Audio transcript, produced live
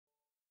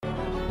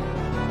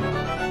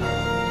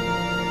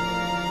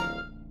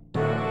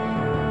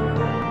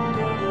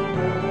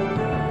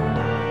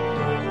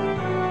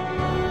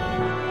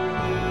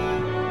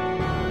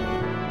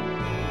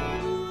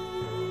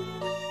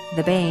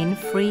the Baen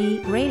Free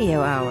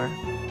Radio Hour.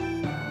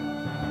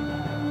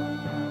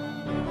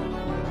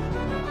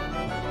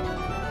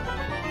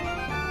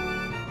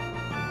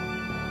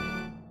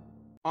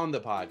 On the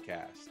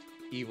podcast,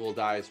 evil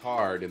dies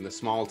hard in the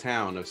small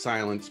town of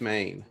Silence,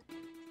 Maine.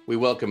 We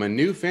welcome a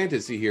new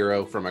fantasy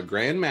hero from a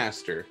Grand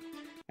Master,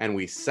 and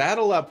we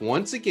saddle up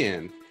once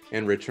again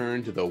and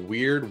return to the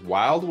weird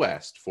Wild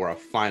West for a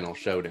final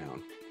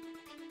showdown.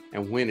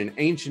 And when an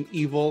ancient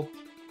evil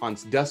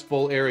haunts Dust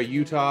Bowl-era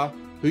Utah,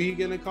 who you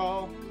gonna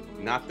call?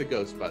 Not the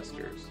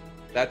Ghostbusters.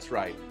 That's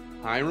right,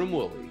 Hiram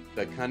Wooley,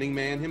 the cunning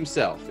man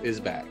himself, is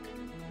back.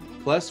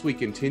 Plus, we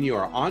continue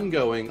our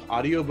ongoing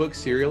audiobook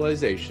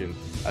serialization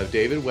of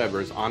David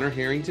Weber's Honor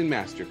Harrington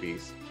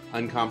masterpiece,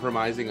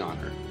 Uncompromising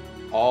Honor,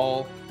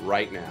 all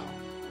right now.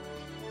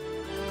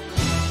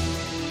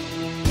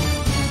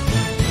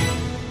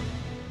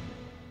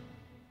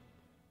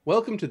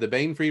 Welcome to the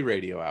Baen Free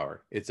Radio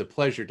Hour. It's a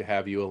pleasure to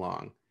have you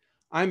along.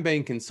 I'm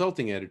Baen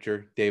Consulting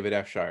Editor David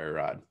F.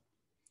 Shirerod.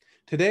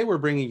 Today we're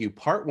bringing you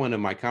part one of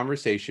my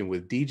conversation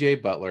with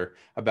DJ Butler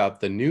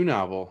about the new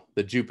novel,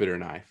 The Jupiter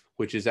Knife,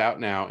 which is out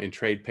now in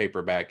trade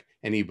paperback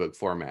and ebook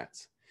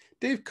formats.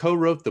 Dave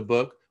co-wrote the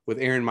book with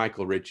Aaron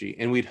Michael Ritchey,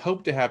 and we'd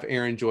hoped to have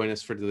Aaron join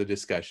us for the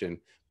discussion,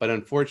 but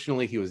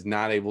unfortunately he was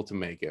not able to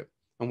make it.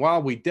 And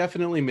while we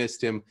definitely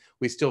missed him,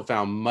 we still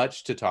found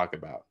much to talk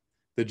about.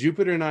 The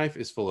Jupiter Knife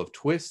is full of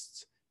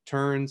twists,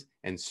 turns,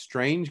 and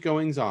strange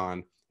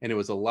goings-on, and it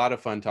was a lot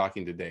of fun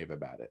talking to Dave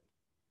about it.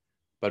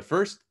 But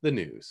first, the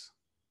news.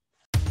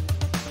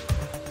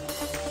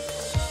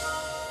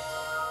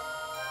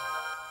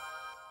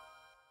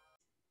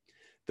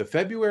 The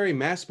February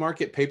mass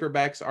market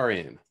paperbacks are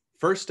in.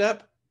 First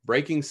up,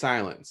 Breaking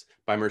Silence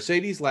by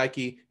Mercedes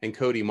Lackey and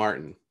Cody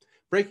Martin.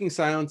 Breaking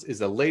Silence is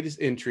the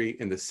latest entry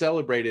in the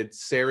celebrated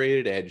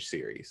Serrated Edge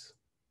series.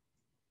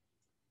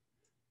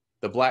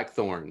 The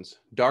Blackthorns,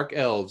 dark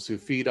elves who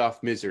feed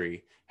off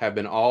misery, have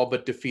been all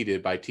but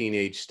defeated by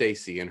teenage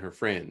Stacy and her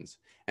friends,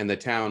 and the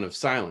town of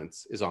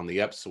Silence is on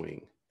the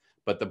upswing.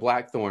 But the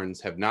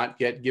Blackthorns have not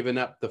yet given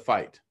up the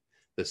fight.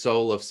 The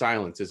soul of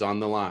Silence is on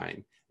the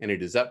line, and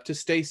it is up to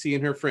Stacy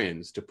and her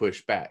friends to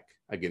push back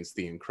against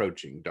the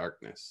encroaching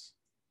darkness.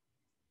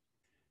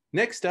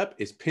 Next up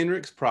is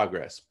Penrick's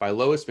Progress by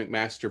Lois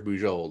McMaster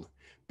Bujold.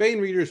 Baen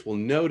readers will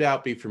no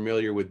doubt be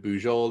familiar with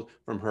Bujold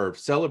from her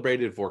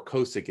celebrated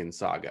Vorkosigan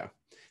saga.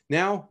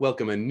 Now,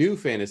 welcome a new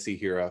fantasy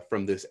hero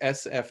from this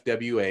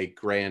SFWA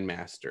Grand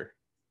Master.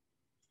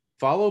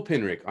 Follow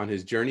Penrick on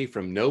his journey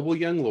from noble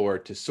young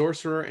lord to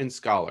sorcerer and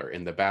scholar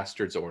in the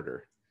Bastard's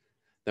Order.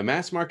 The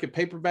mass market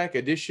paperback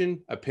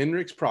edition of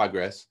Penrick's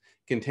Progress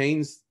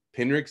contains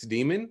Penrick's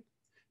Demon,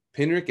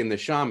 Penrick and the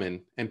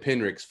Shaman, and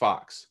Penrick's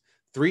Fox,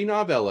 three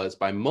novellas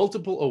by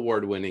multiple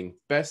award-winning,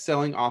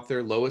 best-selling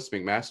author Lois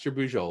McMaster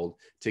Bujold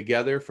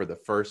together for the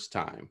first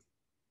time.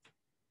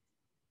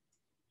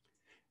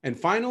 And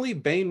finally,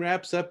 Baen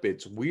wraps up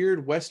its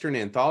weird Western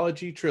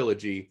anthology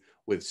trilogy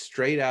with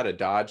Straight Outta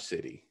Dodge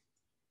City.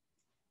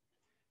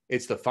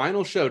 It's the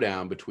final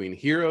showdown between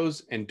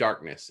heroes and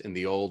darkness in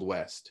the Old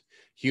West.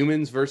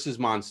 Humans versus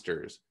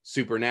monsters,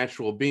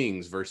 supernatural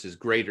beings versus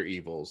greater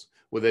evils,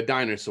 with a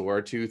dinosaur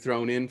or two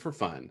thrown in for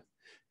fun.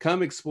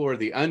 Come explore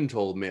the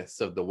untold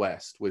myths of the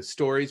West with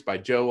stories by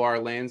Joe R.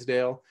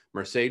 Lansdale,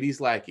 Mercedes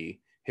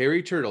Lackey,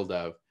 Harry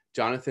Turtledove,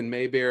 Jonathan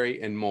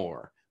Mayberry, and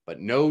more, but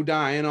no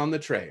dying on the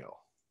trail.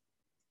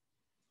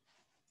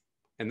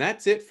 And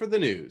that's it for the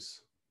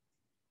news.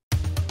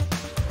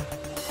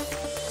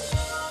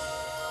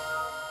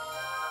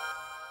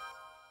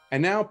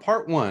 And now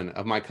part one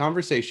of my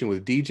conversation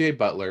with DJ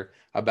Butler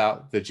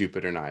about The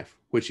Jupiter Knife,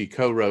 which he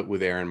co-wrote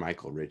with Aaron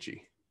Michael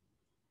Ritchey.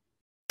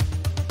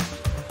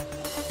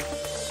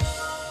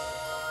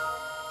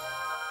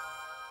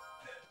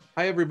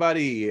 Hi,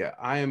 everybody.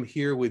 I am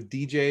here with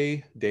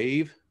DJ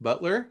Dave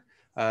Butler.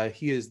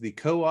 He is the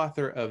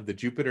co-author of The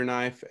Jupiter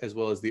Knife, as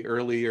well as the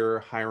earlier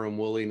Hiram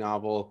Wooley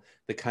novel,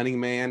 The Cunning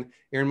Man.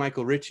 Aaron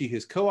Michael Ritchey,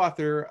 his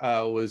co-author,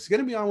 was going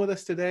to be on with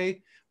us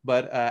today,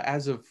 but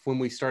as of when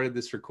we started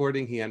this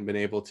recording, he hadn't been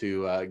able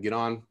to get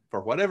on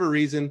for whatever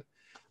reason.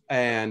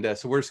 And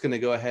so we're just going to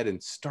go ahead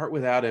and start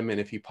without him. And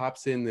if he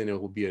pops in, then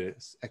it will be an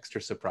extra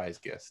surprise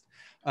guest.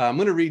 I'm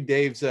going to read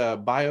Dave's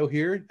bio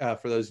here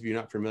for those of you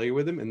not familiar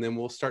with him, and then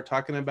we'll start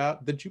talking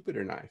about The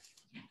Jupiter Knife.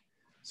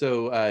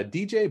 So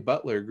DJ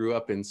Butler grew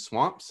up in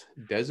swamps,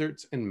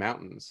 deserts, and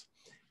mountains.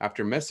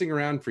 After messing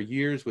around for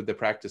years with the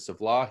practice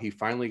of law, he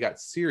finally got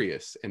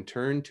serious and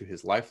turned to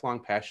his lifelong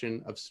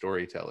passion of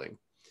storytelling.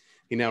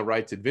 He now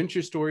writes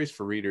adventure stories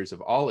for readers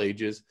of all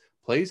ages,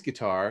 plays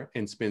guitar,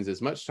 and spends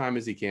as much time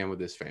as he can with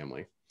his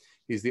family.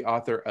 He's the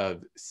author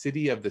of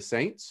City of the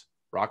Saints,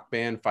 Rock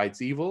Band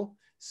Fights Evil,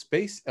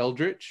 Space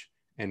Eldritch,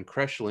 and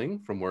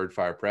Creshling from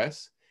Wordfire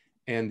Press,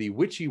 and the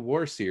Witchy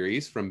War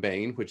series from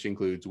Baen, which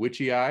includes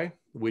Witchy Eye,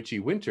 Witchy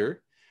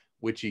Winter,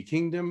 Witchy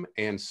Kingdom,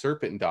 and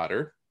Serpent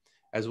Daughter,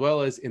 as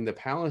well as In the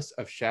Palace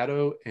of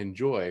Shadow and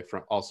Joy,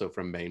 also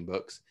from Baen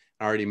Books.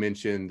 I already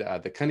mentioned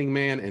The Cunning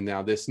Man, and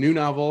now this new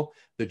novel,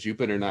 The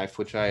Jupiter Knife,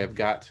 which I have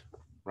got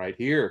right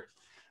here.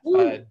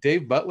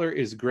 Dave Butler,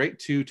 is great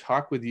to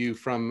talk with you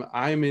from,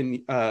 I'm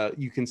in,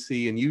 you can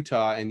see in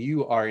Utah, and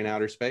you are in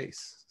outer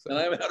space. So. And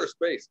I'm in outer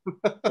space.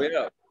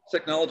 Yeah,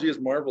 technology is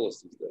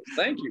marvelous these days.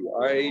 Thank you.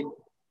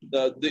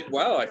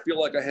 Wow, I feel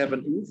like I have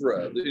an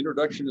oeuvre. The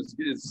introduction is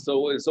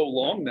so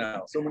long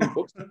now. So many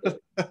books.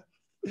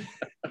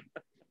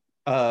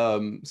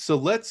 So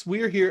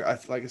we're here.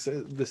 Like I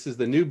said, this is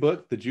the new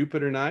book, The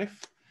Jupiter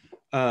Knife.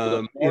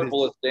 The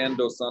marvelous Dan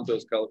Dos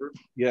Santos cover.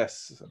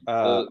 Yes.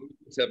 Have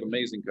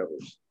amazing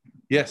covers.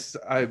 Yes,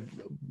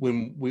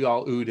 when we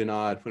all oohed and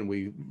awed when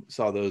we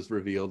saw those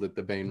revealed at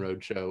the Bain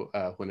Road show,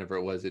 whenever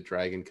it was at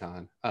Dragon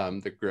Con.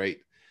 They're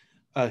great.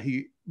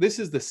 This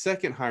is the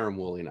second Hiram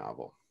Wooley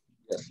novel.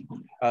 Yes.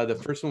 The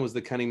first one was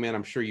The Cunning Man.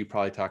 I'm sure you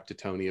probably talked to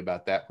Tony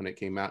about that when it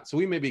came out. So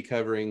we may be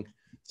covering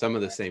some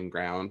of the same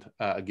ground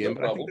again,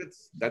 but I think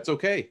that's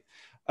okay.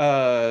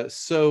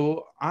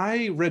 So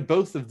I read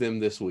both of them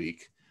this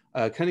week.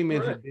 Cunning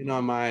Man had been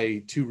on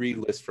my to-read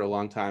list for a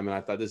long time, and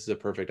I thought this is a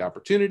perfect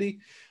opportunity.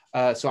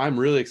 So I'm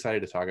really excited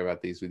to talk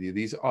about these with you.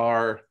 These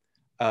are,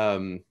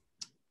 I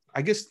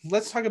guess,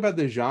 let's talk about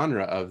the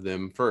genre of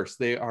them first.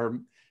 They are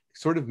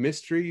sort of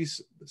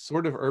mysteries,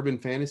 sort of urban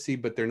fantasy,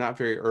 but they're not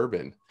very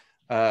urban.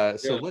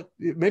 So let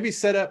maybe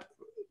set up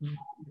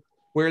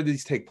where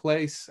these take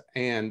place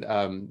and,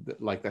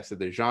 like I said,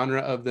 the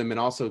genre of them, and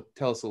also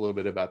tell us a little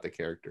bit about the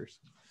characters.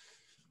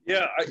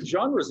 Yeah,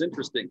 genre is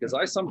interesting because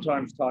I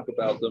sometimes talk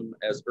about them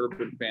as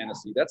urban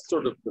fantasy. That's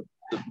sort of the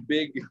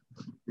big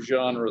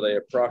genre they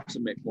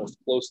approximate most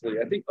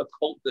closely. I think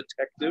occult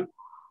detective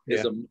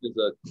is a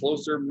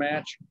closer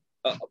match.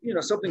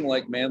 Something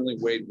like Manly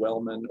Wade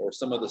Wellman or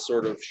some of the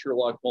sort of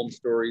Sherlock Holmes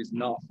stories,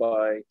 not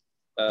by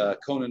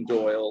Conan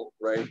Doyle,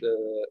 right?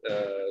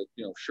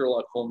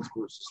 Sherlock Holmes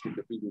versus the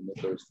Cthulhu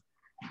mythos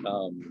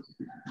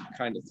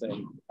kind of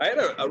thing. I had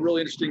a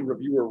really interesting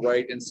reviewer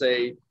write and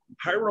say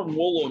Hiram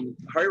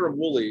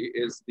Wooley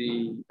is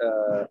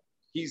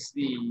he's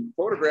the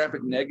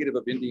photographic negative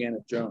of Indiana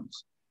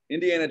Jones.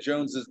 Indiana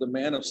Jones is the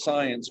man of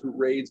science who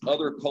raids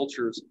other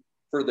cultures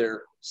for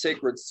their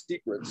sacred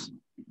secrets.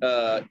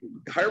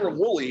 Hiram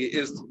Wooley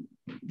is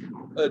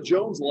a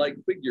Jones-like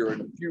figure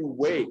in a few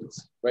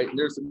ways, right? And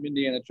there's some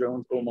Indiana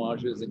Jones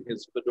homages in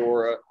his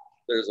fedora.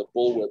 There's a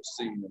bullwhip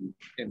scene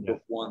in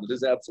book one that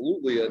is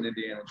absolutely an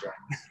Indiana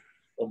Jones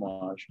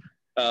homage.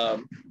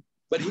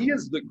 But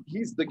he's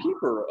the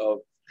keeper of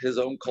his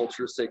own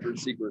culture's sacred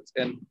secrets,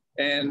 and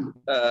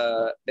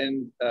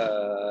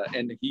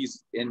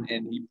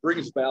he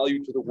brings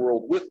value to the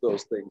world with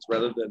those things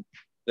rather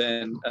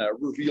than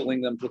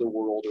revealing them to the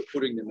world or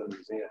putting them in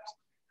museums,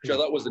 which I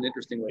thought was an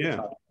interesting way to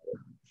talk about it.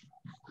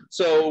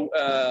 So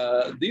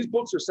these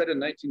books are set in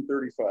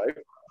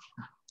 1935,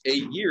 a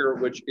year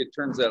which it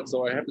turns out.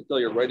 So I have to tell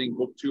you, writing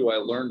book two, I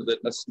learned that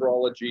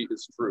astrology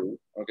is true.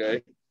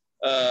 Okay,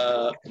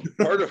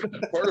 part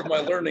of my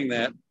learning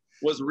that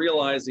was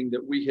realizing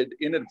that we had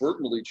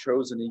inadvertently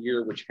chosen a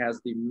year which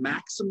has the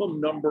maximum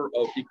number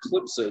of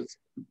eclipses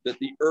that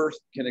the Earth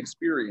can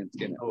experience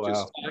in it, which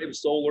is 5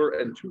 solar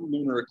and 2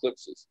 lunar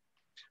eclipses.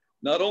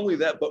 Not only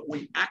that, but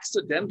we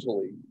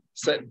accidentally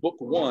set book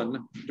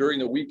one during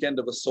the weekend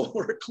of a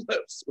solar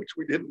eclipse, which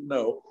we didn't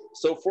know.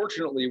 So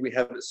fortunately, we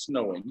have it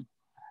snowing.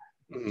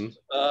 Mm-hmm.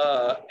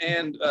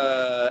 And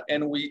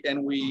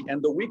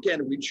the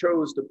weekend we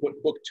chose to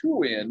put book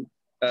two in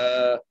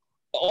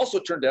also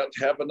turned out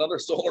to have another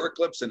solar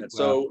eclipse in it.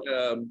 Wow.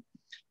 So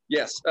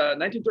yes,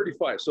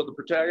 1935. So the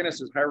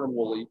protagonist is Hiram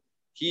Wooley.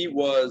 He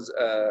was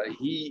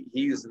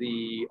he's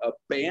the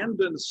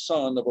abandoned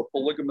son of a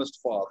polygamist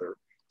father.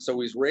 So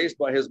he's raised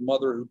by his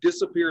mother, who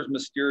disappears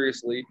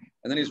mysteriously,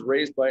 and then he's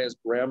raised by his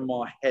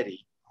grandma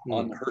Hetty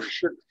on her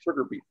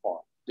sugar beet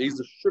farm. He's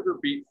a sugar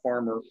beet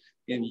farmer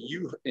in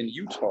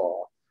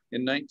Utah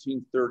in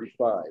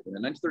 1935. And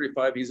in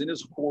 1935, he's in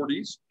his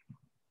 40s,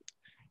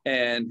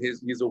 and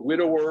he's a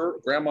widower.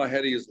 Grandma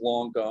Hetty is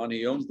long gone.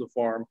 He owns the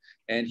farm,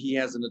 and he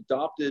has an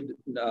adopted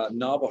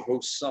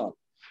Navajo son.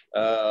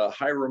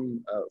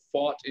 Hiram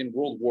fought in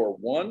World War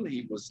I.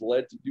 He was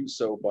led to do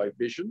so by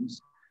visions,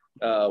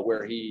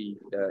 where he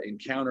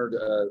encountered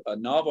a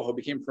Navajo,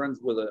 became friends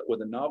with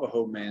a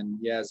Navajo man,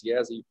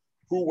 Yazzie,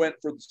 who went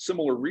for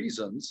similar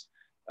reasons.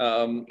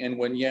 And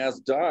when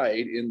Yaz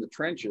died in the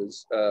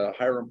trenches,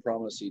 Hiram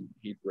promised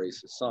he'd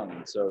raise his son.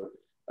 And so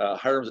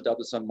Hiram's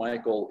adopted son,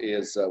 Michael,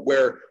 is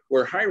where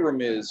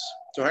Hiram is.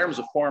 So Hiram's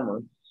a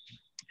farmer.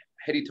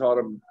 Hetty taught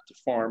him to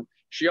farm.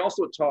 She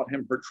also taught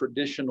him her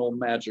traditional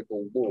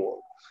magical lore.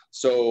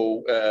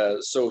 So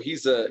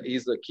he's a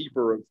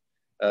keeper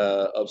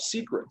of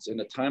secrets in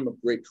a time of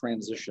great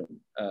transition,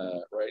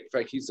 right? In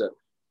fact, he's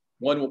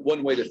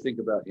one way to think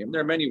about him.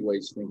 There are many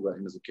ways to think about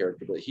him as a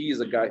character, but he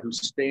is a guy who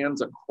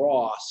stands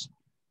across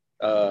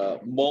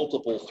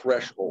multiple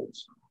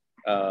thresholds.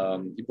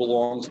 He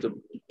belongs to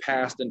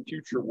past and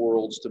future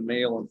worlds, to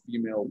male and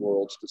female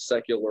worlds, to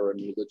secular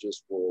and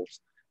religious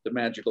worlds, to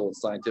magical and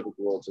scientific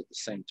worlds at the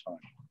same time.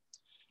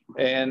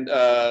 And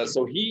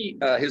so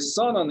his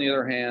son, on the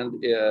other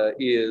hand,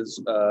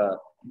 is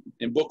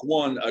in book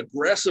one,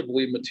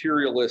 aggressively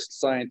materialist,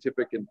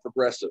 scientific, and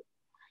progressive.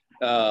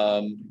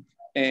 So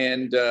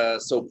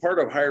part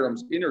of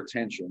Hiram's inner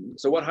tension,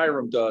 so what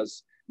Hiram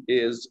does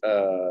is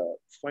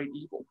fight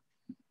evil.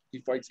 He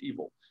fights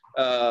evil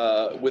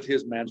with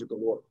his magical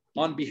lore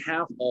on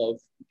behalf of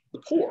the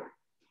poor,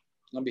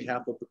 the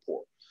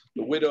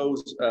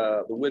widows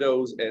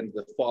and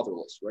the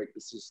fatherless, right?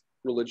 This is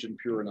religion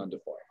pure and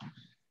undefiled.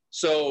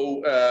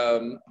 So,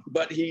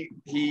 but he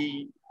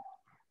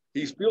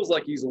feels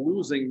like he's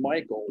losing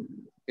Michael,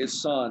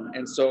 his son,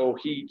 and so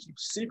he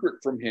keeps secret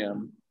from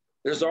him.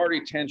 There's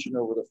already tension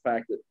over the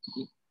fact that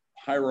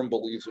Hiram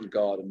believes in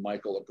God and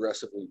Michael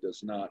aggressively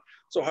does not.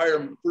 So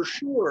Hiram for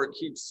sure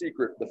keeps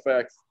secret the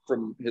fact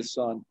from his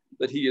son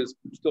that he is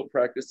still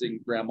practicing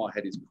Grandma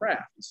Hetty's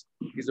crafts.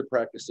 He's a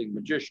practicing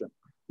magician.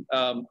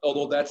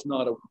 Although that's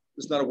not a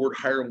word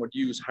Hiram would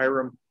use.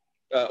 Hiram,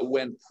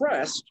 when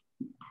pressed,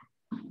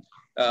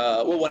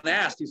 when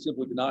asked, he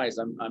simply denies,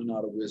 I'm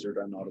not a wizard,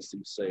 I'm not a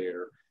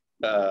soothsayer.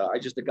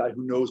 I'm just a guy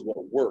who knows what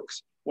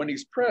works. When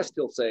he's pressed,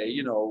 he'll say,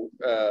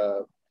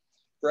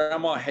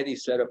 Grandma Hetty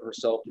said of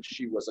herself that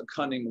she was a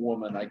cunning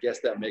woman. I guess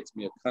that makes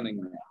me a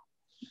cunning man,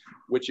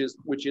 which is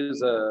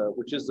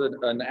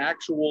an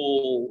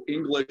actual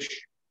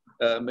English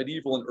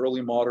medieval and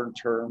early modern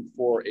term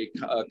for a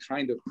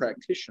kind of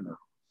practitioner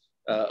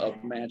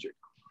of magic.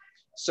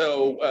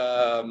 So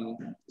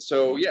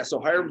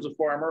Hiram's a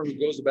farmer who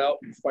goes about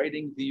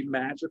fighting the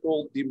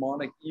magical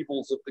demonic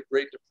evils of the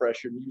Great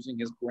Depression using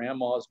his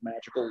grandma's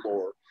magical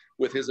lore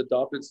with his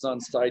adopted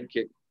son's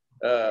sidekick,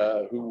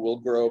 who will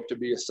grow up to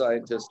be a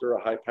scientist or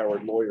a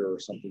high-powered lawyer or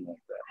something like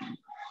that.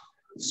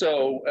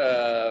 So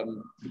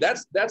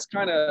that's the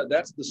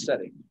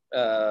setting,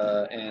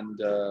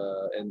 and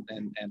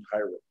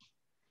Hiram.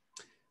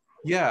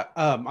 Yeah,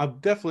 I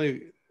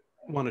definitely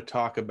want to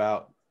talk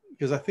about,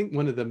 because I think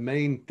one of the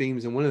main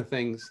themes and one of the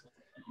things,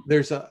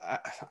 I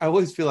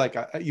always feel like,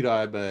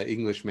 I'm an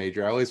English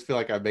major. I always feel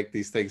like I make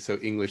these things so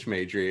English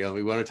major.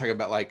 We want to talk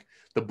about like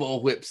the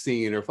bullwhip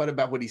scene, or what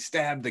about when he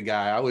stabbed the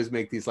guy? I always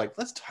make these like,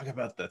 let's talk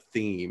about the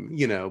theme,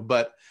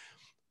 but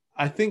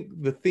I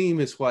think the theme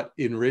is what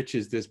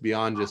enriches this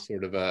beyond just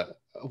sort of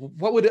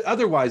what would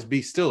otherwise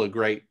be still a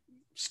great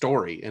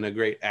story and a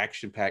great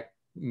action-packed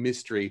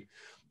mystery.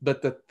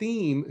 But the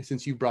theme,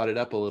 since you brought it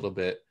up a little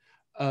bit,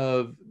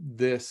 of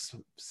this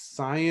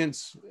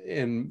science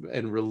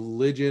and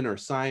religion, or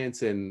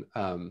science and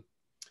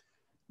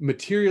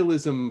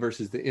materialism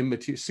versus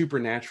the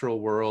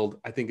supernatural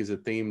world, I think is a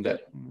theme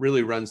that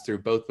really runs through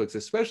both books,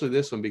 especially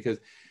this one, because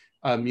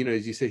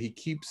as you said, he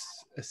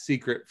keeps a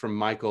secret from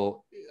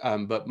Michael,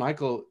 but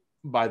Michael,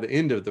 by the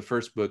end of the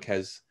first book,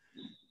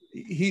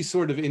 he's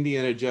sort of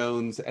Indiana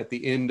Jones at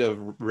the end of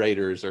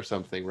Raiders or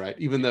something, right?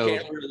 Even though you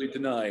can't really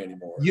deny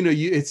anymore.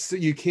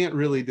 You can't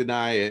really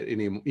deny it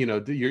anymore.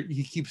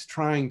 He keeps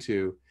trying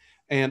to,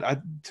 and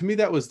to me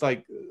that was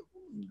like,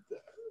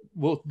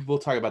 we'll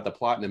talk about the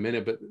plot in a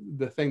minute, but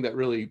the thing that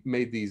really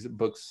made these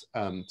books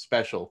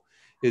special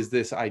is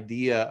this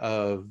idea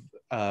of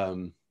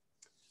the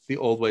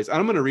old ways.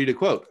 I'm going to read a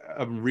quote.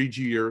 I'll read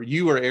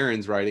you or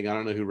Aaron's writing. I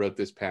don't know who wrote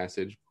this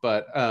passage,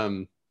 but let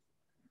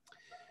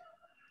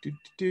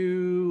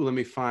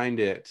me find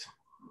it.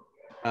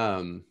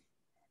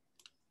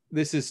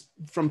 This is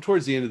from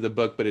towards the end of the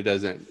book, but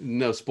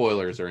no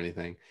spoilers or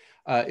anything.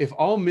 If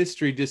all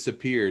mystery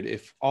disappeared,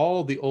 if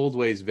all the old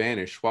ways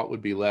vanished, what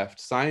would be left?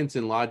 Science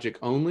and logic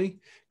only?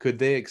 Could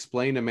they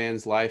explain a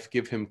man's life,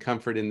 give him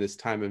comfort in this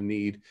time of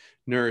need,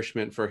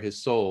 nourishment for his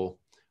soul?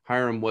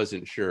 Hiram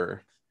wasn't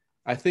sure.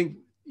 I think,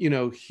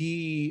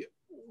 he,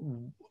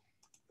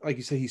 like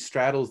you say, he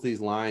straddles these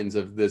lines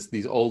of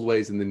these old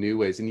ways and the new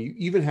ways. And you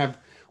even have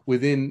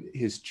within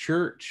his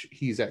church,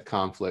 he's at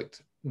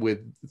conflict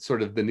with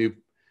sort of the new,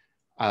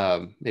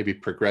 maybe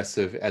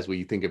progressive, as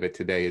we think of it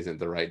today isn't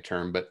the right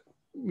term, but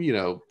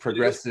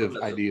progressive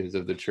ideas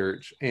of the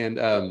church. And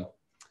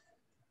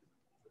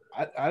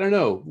I don't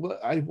know,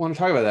 I want to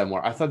talk about that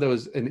more. I thought that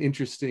was an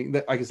interesting,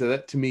 like I said,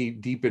 that to me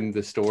deepened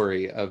the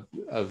story of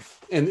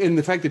and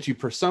the fact that you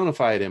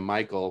personify it in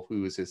Michael,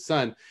 who is his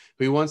son,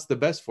 who he wants the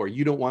best for.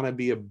 You don't want to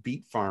be a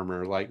beet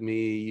farmer like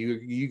me.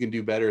 You can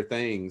do better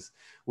things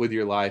with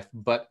your life,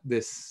 but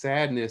this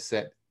sadness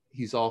that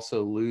he's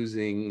also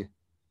losing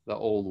the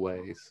old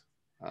ways.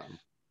 And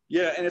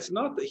it's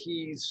not that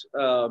he's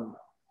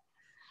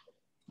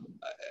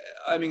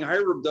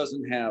Hiram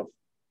doesn't have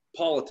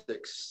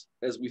politics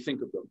as we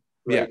think of them,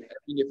 right? I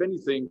mean, if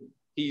anything,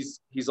 he's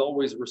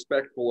always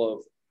respectful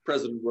of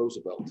President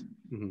Roosevelt.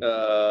 Mm-hmm.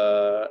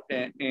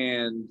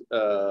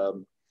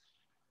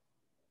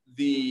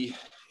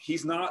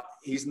 He's not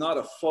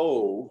a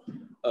foe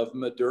of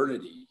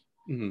modernity.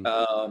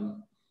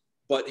 Mm-hmm.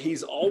 But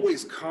he's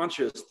always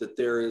conscious that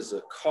there is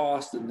a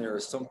cost and there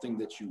is something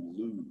that you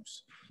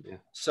lose. Yeah.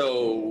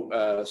 So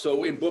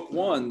in book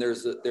one,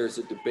 there's a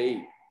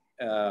debate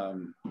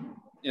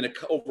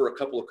over a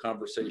couple of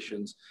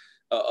conversations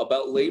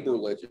about labor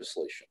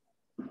legislation,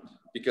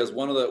 because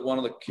one of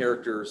the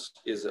characters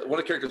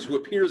who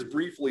appears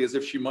briefly as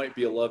if she might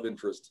be a love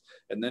interest,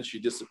 and then she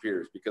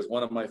disappears, because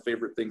one of my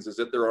favorite things is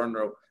that there are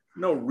no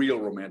no real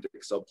romantic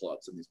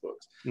subplots in these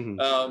books.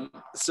 Mm-hmm.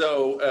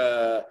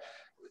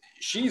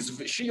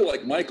 She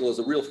like Michael is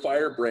a real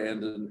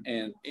firebrand,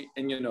 and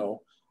you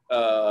know,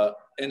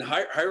 and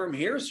Hiram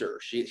hears her.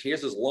 She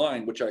hears his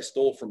line, which I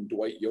stole from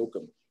Dwight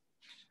Yoakam,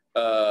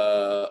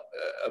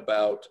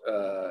 about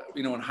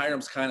you know, and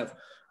Hiram's kind of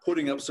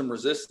putting up some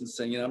resistance,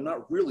 saying, you know, I'm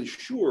not really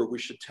sure we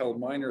should tell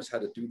minors how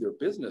to do their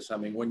business. I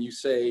mean, when you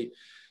say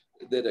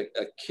that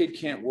a kid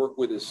can't work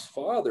with his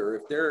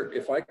father,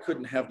 if I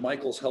couldn't have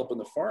Michael's help in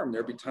the farm,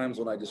 there'd be times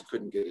when I just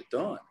couldn't get it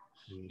done,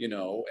 you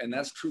know, and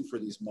that's true for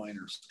these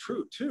minors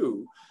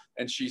too.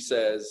 And she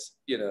says,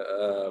 you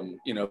know,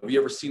 have you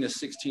ever seen a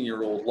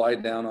 16-year-old lie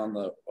down on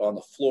the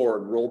floor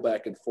and roll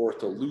back and forth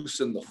to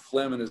loosen the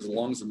phlegm in his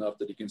lungs enough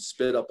that he can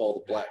spit up all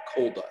the black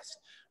coal dust,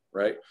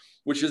 right?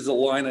 Which is a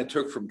line I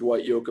took from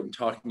Dwight Yoakam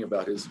talking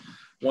about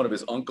one of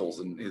his uncles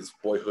in his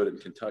boyhood in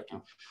Kentucky.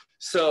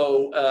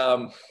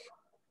 So,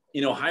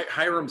 you know,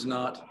 Hiram's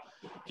not,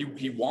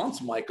 he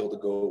wants Michael to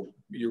go,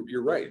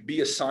 you're right,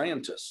 be a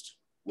scientist,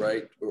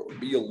 right? Or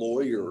be a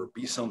lawyer, or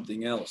be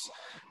something else.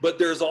 But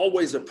there's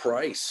always a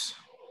price.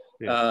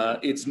 Yeah.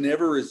 It's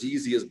never as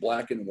easy as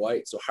black and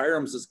white. So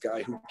Hiram's this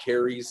guy who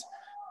carries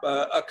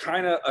a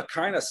kind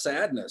of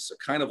sadness, a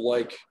kind of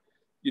like,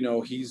 you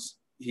know, he's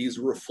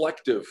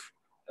reflective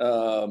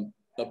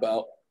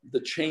about the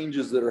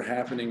changes that are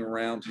happening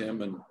around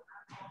him,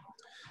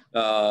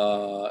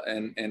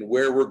 and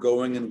where we're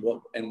going, and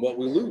what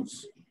we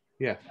lose.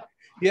 Yeah.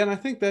 And I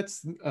think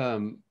that's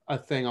a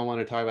thing I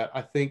want to talk about.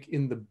 I think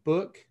in the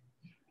book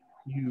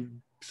you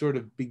sort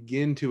of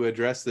begin to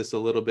address this a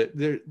little bit.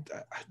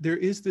 There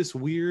is this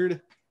weird,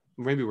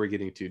 maybe we're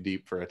getting too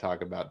deep for a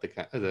talk about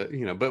the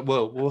you know, but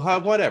we'll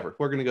have whatever,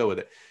 we're going to go with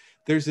it.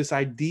 There's this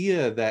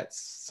idea that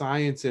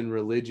science and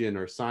religion,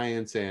 or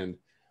science and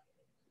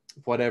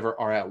whatever,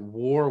 are at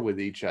war with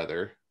each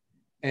other,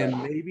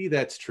 and maybe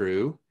that's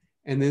true.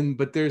 And then,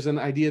 but there's an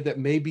idea that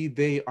maybe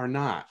they are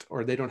not,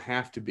 or they don't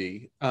have to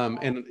be.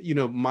 And, you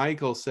know,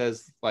 Michael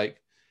says,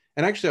 like,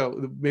 and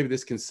actually maybe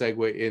this can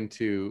segue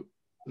into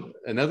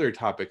another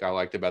topic I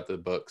liked about the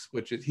books,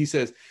 which is, he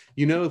says,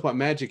 you know, what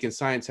magic and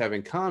science have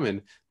in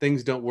common,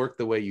 things don't work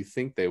the way you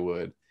think they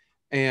would.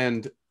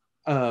 And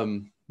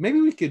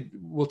maybe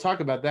we'll talk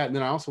about that. And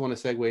then I also want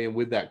to segue in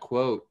with that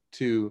quote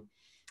to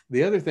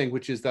the other thing,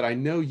 which is that I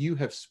know you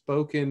have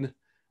spoken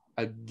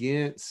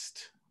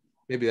against,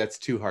 maybe that's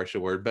too harsh a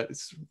word, but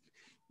it's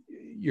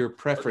your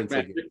preference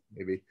against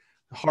maybe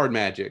hard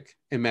magic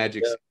and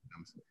magic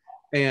systems.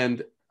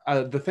 And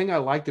the thing I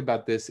liked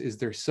about this is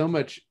there's so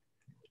much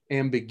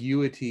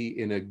ambiguity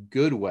in a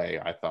good way,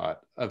 I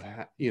thought, of,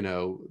 you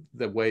know,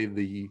 the way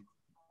the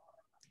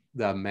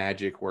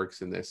magic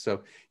works in this.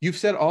 So you've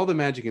said all the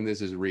magic in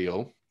this is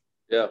real.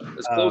 Yeah,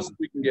 as close as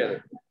we can get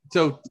it.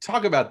 So let's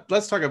talk about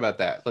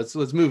that.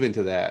 Let's move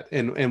into that,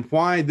 and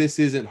why this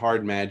isn't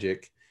hard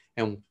magic,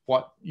 and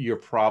what's your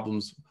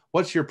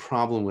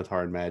problem with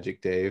hard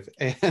magic, Dave?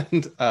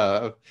 And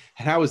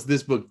how is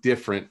this book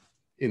different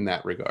in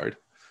that regard,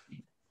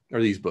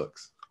 or these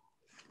books?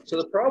 So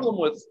the problem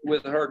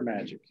with hard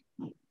magic,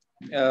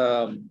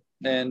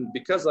 and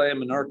because I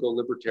am a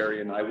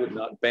narco-libertarian, I would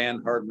not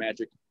ban hard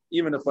magic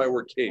even if I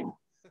were king.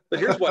 But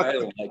here's why I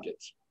don't like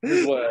it.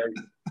 Here's why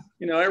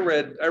I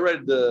read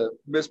the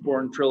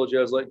Mistborn trilogy.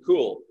 I was like,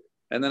 cool.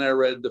 And then I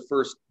read the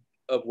first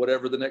of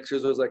whatever the next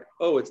is. I was like,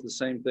 oh, it's the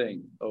same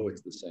thing. Oh,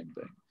 it's the same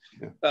thing.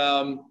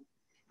 Yeah.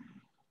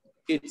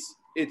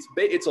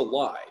 It's a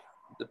lie.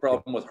 The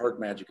problem with hard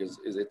magic is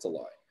it's a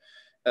lie.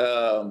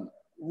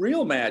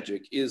 Real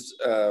magic is,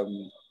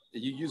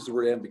 you use the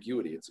word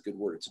ambiguity. It's a good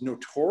word. It's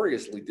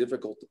notoriously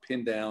difficult to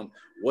pin down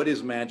what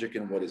is magic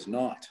and what is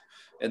not.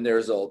 And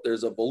there's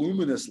a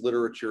voluminous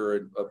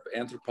literature of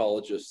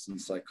anthropologists and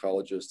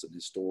psychologists and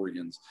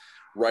historians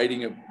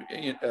writing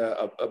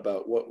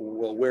about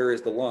where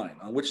is the line?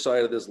 On which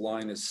side of this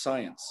line is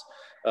science?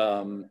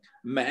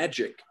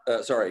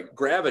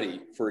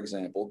 Gravity, for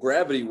example.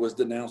 Gravity was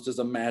denounced as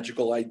a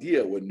magical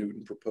idea when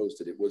Newton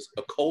proposed it. It was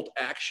occult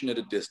action at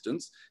a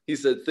distance. He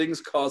said things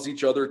cause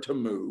each other to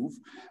move.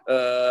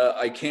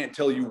 I can't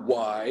tell you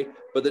why,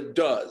 but it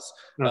does.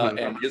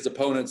 And his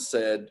opponents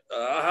said,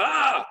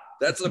 aha,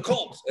 that's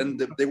occult. And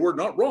they were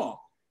not wrong.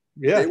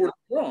 Yeah. They were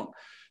wrong.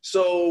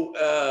 So,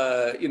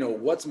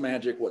 what's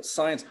magic, what's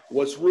science,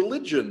 what's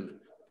religion,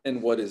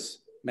 and what is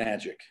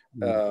magic?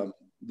 The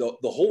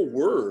whole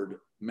word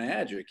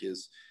magic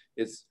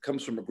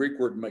comes from a Greek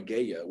word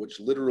mageia,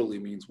 which literally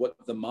means what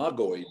the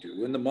magoi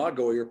do. And the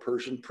magoi are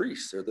Persian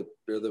priests.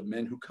 They're the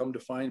men who come to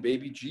find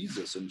baby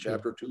Jesus in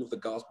chapter 2 of the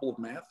Gospel of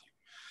Matthew.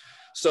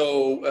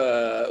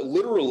 So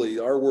literally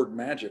our word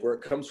magic, where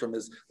it comes from,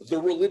 is the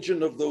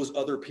religion of those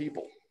other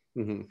people.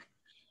 Mm-hmm.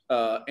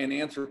 And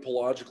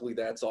anthropologically,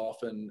 that's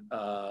often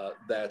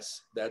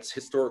that's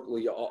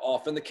historically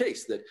often the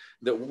case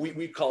that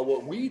we call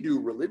what we do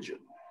religion.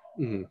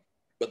 Mm-hmm.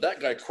 But that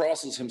guy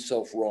crosses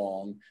himself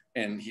wrong,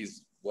 and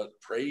he's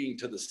praying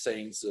to the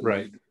saints, and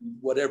right.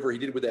 Whatever he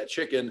did with that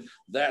chicken,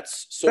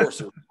 that's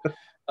sorcery.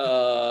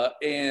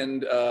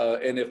 And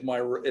if my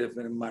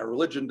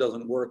religion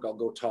doesn't work, I'll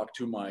go talk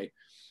to my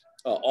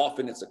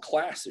Often it's a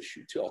class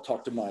issue too. I'll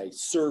talk to my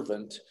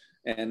servant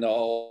and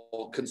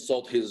I'll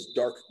consult his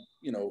dark,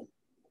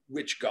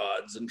 witch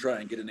gods and try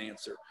and get an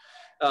answer.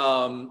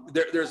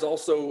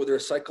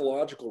 There's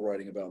psychological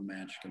writing about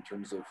magic in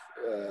terms of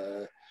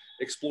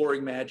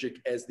exploring magic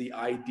as the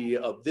idea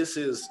of this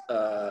is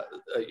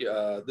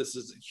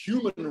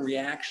human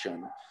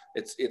reaction.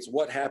 It's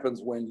what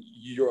happens when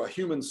you're a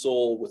human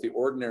soul with the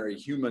ordinary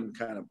human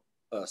kind of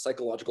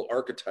psychological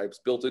archetypes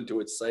built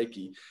into its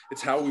psyche.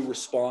 It's how we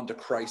respond to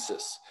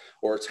crisis,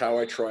 or it's how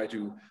I try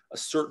to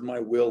assert my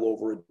will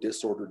over a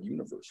disordered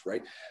universe,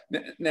 right?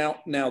 Now,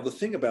 the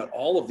thing about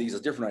all of these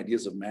different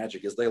ideas of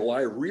magic is they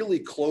lie really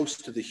close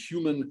to the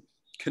human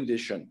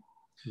condition.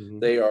 Mm-hmm.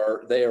 They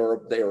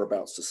are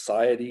about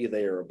society.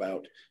 They are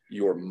about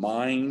your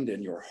mind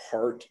and your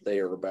heart. They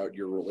are about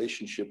your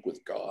relationship with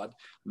God.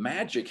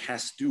 Magic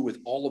has to do with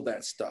all of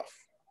that stuff.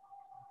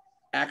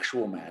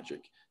 Actual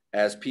magic,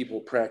 as people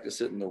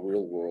practice it in the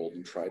real world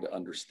and try to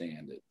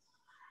understand it.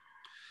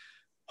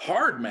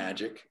 Hard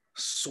magic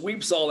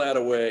sweeps all that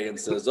away and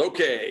says,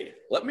 okay,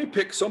 let me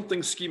pick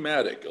something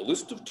schematic, a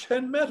list of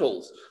 10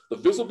 metals, the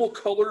visible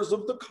colors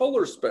of the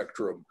color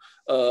spectrum,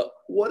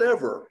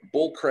 whatever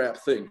bullcrap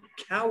thing,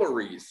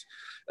 calories,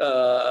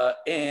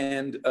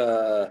 and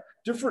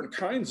different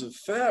kinds of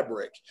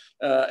fabric.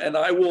 And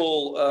I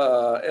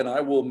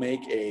will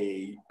make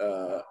a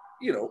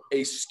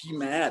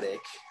schematic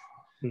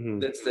mm-hmm.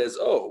 that says,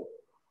 oh,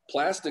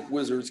 plastic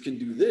wizards can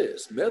do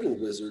this, metal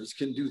wizards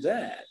can do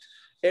that,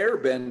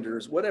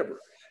 airbenders,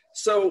 whatever.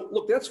 So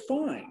look, that's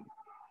fine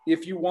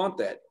if you want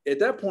that. At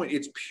that point,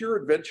 it's pure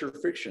adventure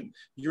fiction.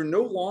 You're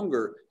no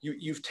longer,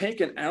 you've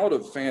taken out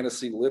of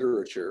fantasy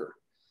literature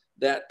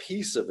that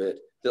piece of it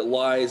that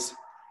lies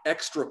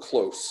extra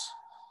close,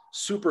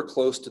 super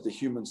close to the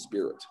human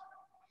spirit.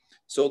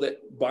 So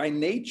that by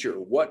nature,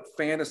 what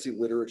fantasy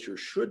literature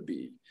should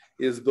be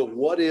is the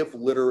what if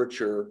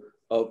literature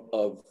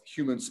of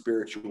human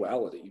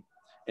spirituality,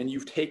 and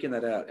you've taken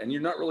that out, and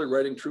you're not really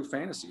writing true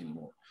fantasy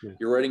anymore. Yeah.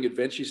 You're writing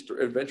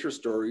adventure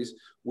stories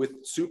with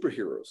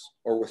superheroes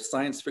or with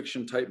science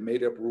fiction type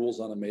made up rules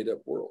on a made up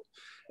world,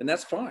 and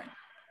that's fine.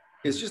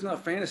 It's just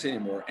not fantasy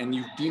anymore, and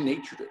you've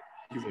denatured it.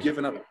 You've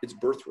given up its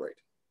birthright.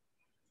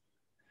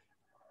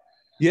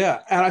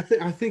 Yeah, and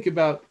I think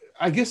about,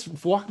 I guess,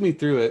 walk me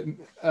through it,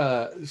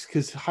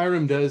 because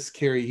Hiram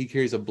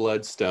carries a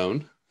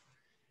bloodstone,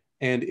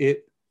 and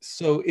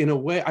so in a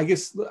way, I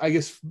guess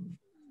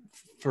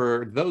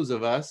for those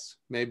of us,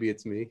 maybe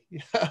it's me,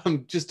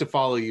 just to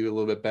follow you a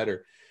little bit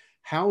better,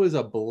 how is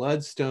a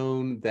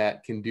bloodstone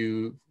that can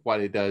do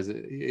what it does?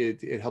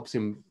 It helps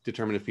him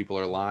determine if people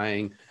are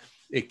lying.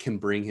 It can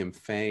bring him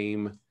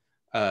fame,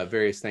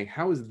 various things.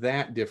 How is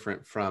that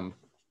different from?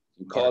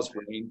 Cause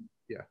rain.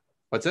 Yeah.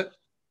 What's it?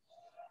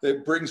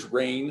 It brings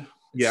rain.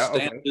 Yeah.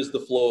 Stanches the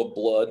flow of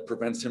blood,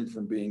 prevents him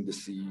from being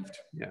deceived.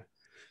 Yeah.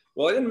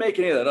 Well, I didn't make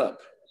any of that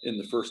up in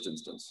the first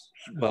instance.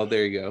 Well,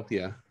 there you go.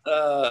 Yeah.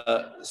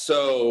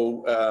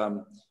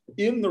 So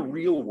in the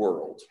real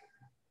world,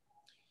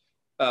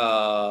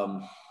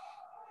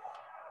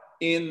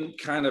 in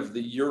kind of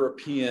the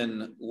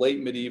European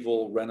late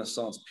medieval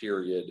Renaissance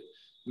period,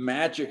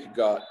 magic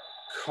got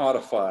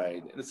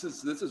codified. This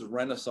is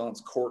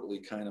Renaissance courtly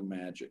kind of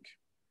magic.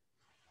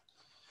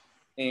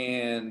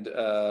 And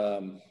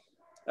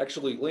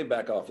actually, let me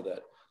back off of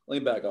that.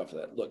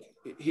 Look,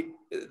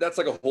 that's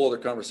like a whole other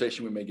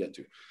conversation we may get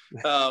to.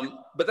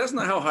 But that's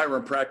not how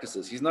Hiram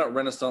practices. He's not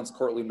Renaissance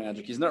courtly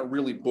magic. He's not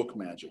really book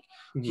magic.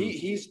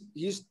 Mm-hmm.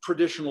 He's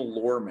traditional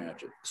lore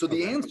magic. So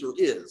the answer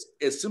is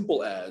as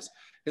simple as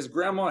his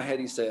grandma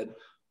Hetty said,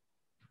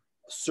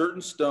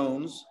 certain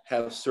stones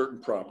have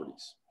certain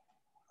properties.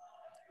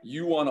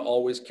 You want to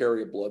always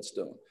carry a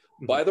bloodstone.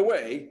 Mm-hmm. By the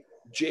way,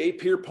 J.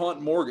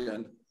 Pierpont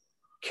Morgan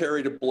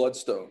carried a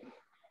bloodstone.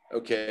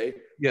 Okay.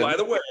 Yeah. By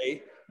the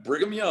way,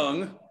 Brigham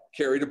Young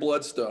carried a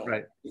bloodstone.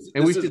 Right.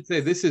 And we should say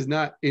this is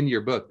not in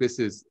your book. This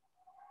is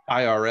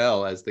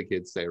IRL, as the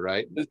kids say,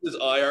 right? This is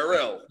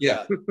IRL.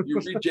 Yeah. You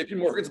read JP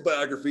Morgan's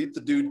biography,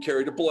 the dude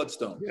carried a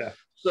bloodstone. Yeah.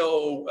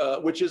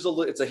 So, which is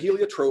it's a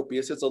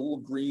heliotropius. It's a little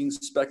green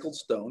speckled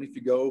stone. If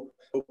you go,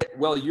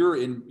 well, you're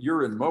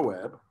in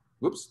Moab.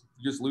 Whoops,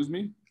 you just lose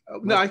me?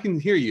 No, I can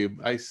hear you.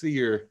 I see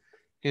your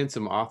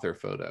handsome author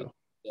photo.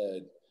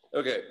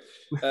 Okay.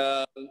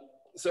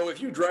 So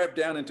if you drive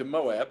down into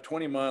Moab,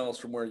 20 miles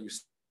from where you...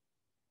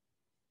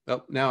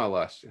 Oh, now I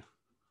lost you.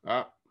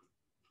 Ah.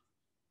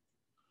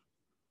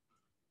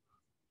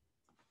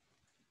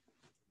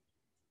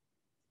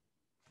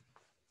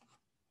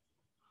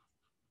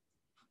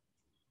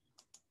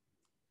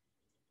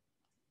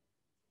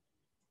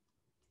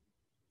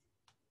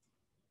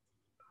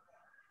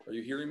 Are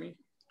you hearing me?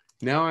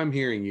 Now I'm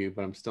hearing you,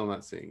 but I'm still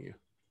not seeing you.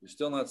 You're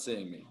still not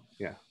seeing me.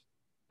 Yeah.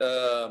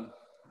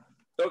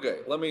 Okay,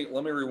 let me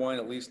rewind.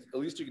 At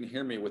least you can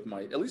hear me with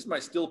my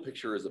still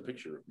picture is a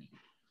picture of me.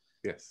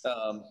 Yes.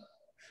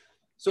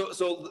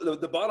 So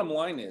the bottom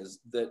line is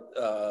that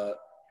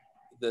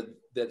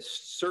that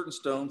certain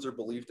stones are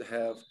believed to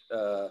have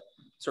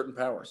certain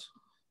powers.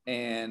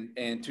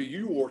 And to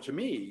you or to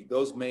me,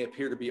 those may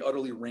appear to be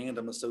utterly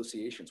random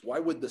associations. Why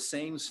would the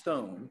same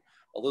stone,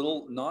 a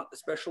little not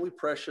especially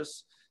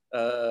precious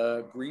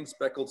green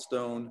speckled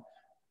stone,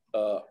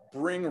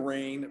 bring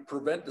rain,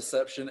 prevent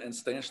deception, and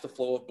stanch the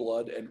flow of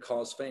blood and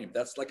cause fame?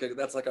 That's like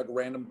a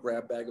random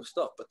grab bag of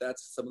stuff, but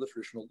that's some of the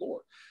traditional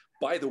lore.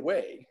 By the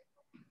way,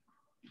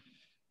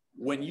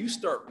 when you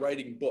start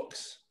writing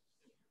books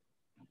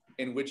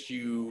in which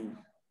you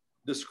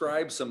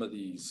describe some of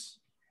these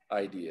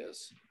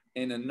ideas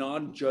in a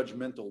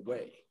non-judgmental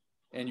way,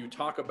 and you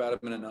talk about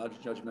them in a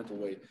non-judgmental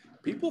way,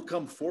 people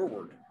come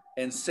forward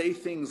and say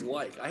things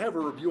like, I have a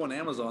review on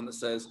Amazon that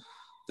says,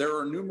 there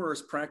are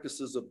numerous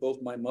practices of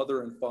both my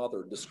mother and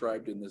father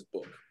described in this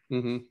book,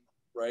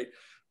 right?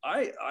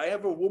 I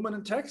have a woman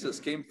in Texas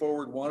came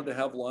forward, wanted to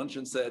have lunch,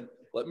 and said,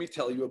 let me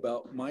tell you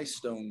about my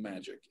stone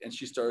magic. And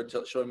she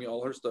started showing me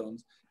all her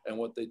stones and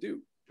what they do,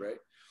 right?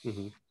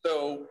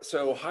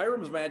 So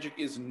Hiram's magic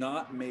is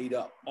not made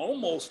up.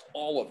 Almost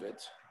all of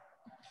it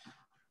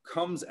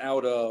comes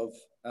out of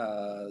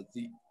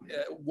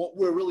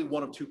we're really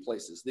one of two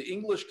places. The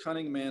English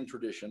cunning man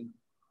tradition,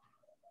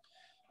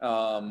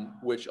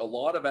 which a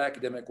lot of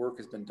academic work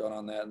has been done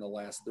on that in the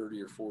last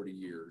 30 or 40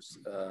 years,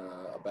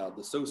 about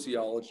the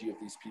sociology of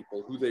these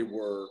people, who they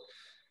were.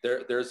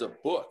 There's a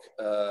book,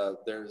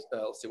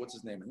 let's see, what's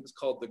his name? I think it's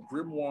called The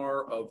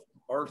Grimoire of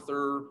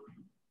Arthur,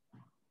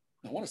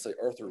 I want to say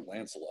Arthur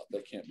Lancelot,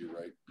 that can't be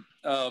right.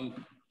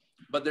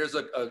 But there's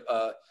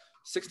a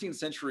 16th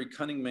century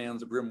cunning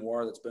man's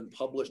grimoire that's been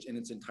published in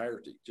its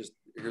entirety. Just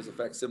here's a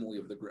facsimile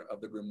of the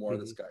grimoire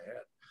this guy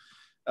had.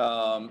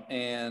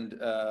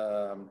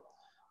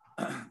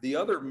 The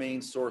other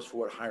main source for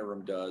what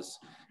Hiram does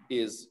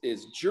is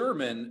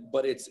German,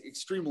 but it's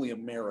extremely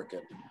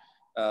American.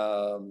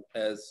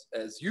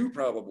 As you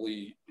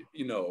probably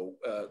know,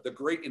 the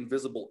great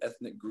invisible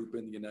ethnic group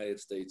in the United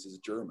States is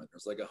German.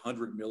 There's like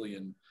 100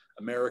 million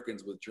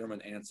Americans with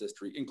German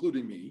ancestry,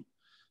 including me.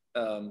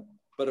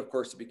 But of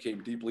course, it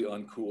became deeply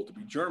uncool to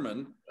be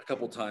German a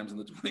couple times in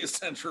the 20th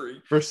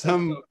century. For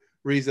some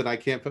reason I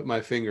can't put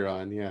my finger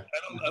on. Yeah,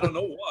 I don't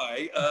know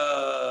why.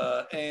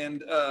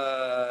 And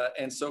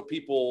so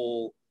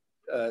people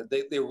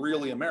they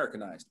really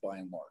Americanized by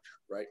and large,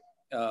 right?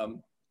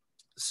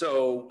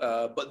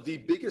 But the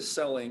biggest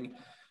selling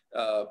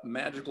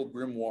magical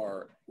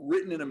grimoire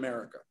written in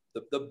America,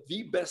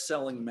 the best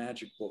selling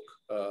magic book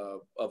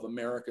of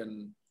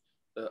American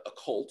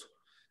occult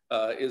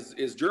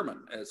is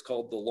German. It's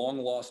called The Long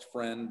Lost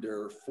Friend,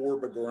 or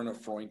Vorbegorener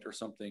Freund or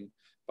something,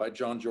 by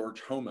John George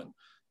Hohmann.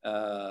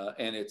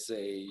 And it's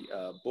a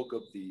book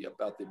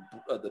about the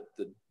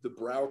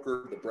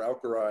Braucher, the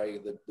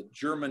Braucherei, the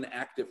German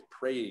active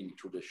praying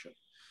tradition.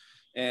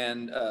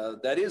 And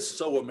that is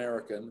so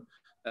American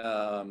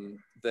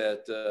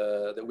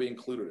that we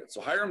included it.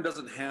 So Hiram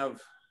doesn't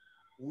have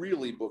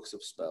really books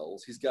of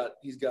spells. He's got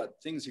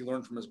things he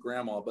learned from his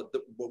grandma, but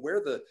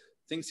where the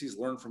things he's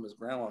learned from his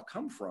grandma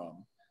come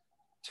from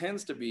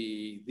tends to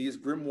be these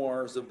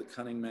grimoires of the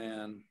cunning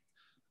man,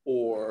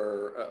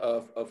 or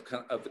of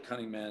the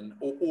cunning man,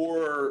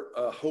 or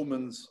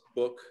Hohmann's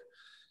book,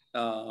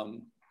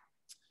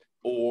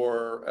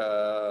 or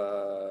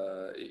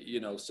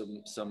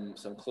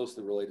some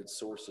closely related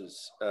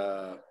sources,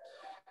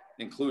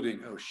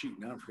 including, oh shoot,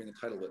 now I'm forgetting the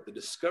title of it, The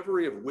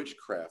Discovery of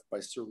Witchcraft by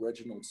Sir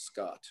Reginald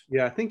Scott.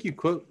 Yeah, I think you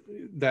quote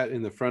that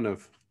in the front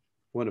of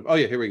one of, oh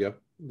yeah, here we go.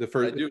 The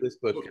first, this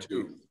book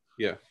too.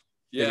 Yeah.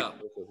 Yeah.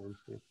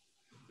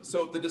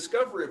 So The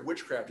Discovery of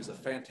Witchcraft is a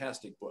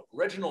fantastic book.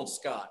 Reginald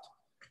Scott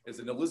is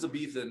an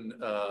Elizabethan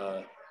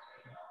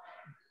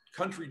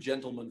country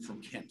gentleman from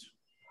Kent.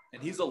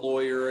 And he's a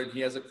lawyer, and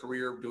he has a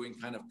career doing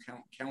kind of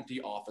county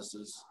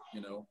offices,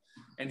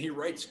 and he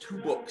writes 2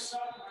 books.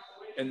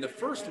 And the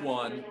first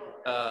one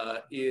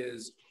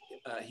is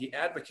he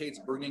advocates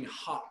bringing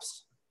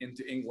hops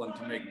into England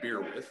to make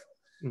beer with.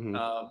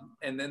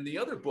 And then the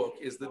other book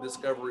is The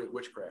Discovery of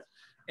Witchcraft.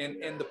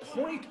 And the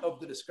point of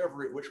The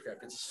Discovery of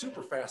Witchcraft, it's a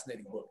super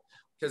fascinating book,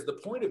 because the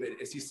point of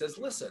it is he says,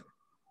 listen,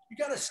 you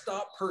got to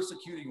stop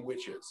persecuting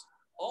witches.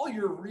 All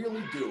you're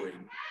really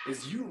doing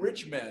is, you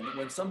rich men,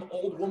 when some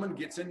old woman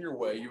gets in your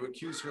way, you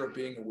accuse her of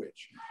being a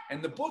witch.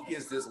 And the book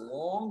is this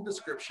long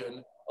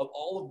description of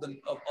all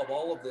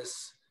of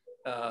this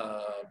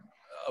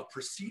of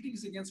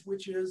proceedings against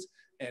witches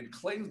and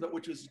claims that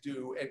witches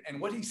do. And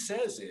what he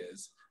says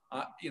is,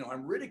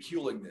 I'm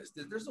ridiculing this.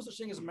 There's no such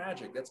thing as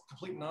magic. That's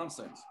complete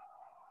nonsense.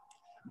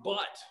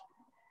 But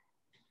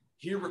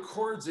he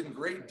records in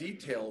great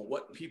detail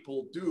what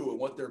people do and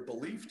what they're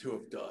believed to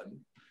have done,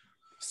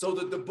 so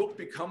that the book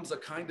becomes a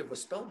kind of a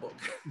spell book.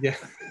 Yeah.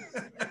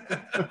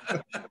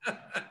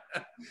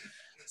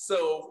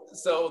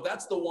 So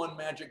that's the one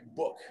magic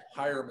book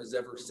Hiram is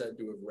ever said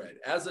to have read.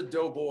 As a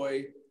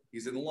doughboy,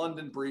 he's in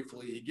London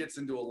briefly. He gets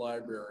into a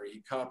library. He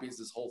copies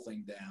this whole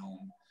thing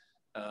down.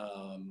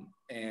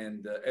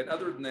 And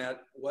other than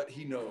that, what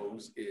he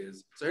knows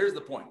is, so here's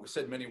the point. We've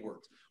said many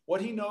words. What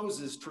he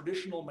knows is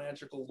traditional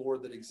magical lore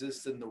that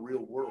exists in the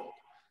real world.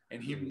 And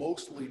he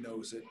mostly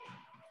knows it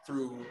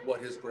through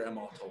what his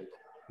grandma told him.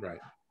 Right.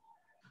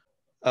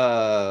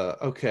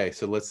 Okay,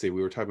 so let's see.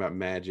 We were talking about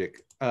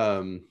magic.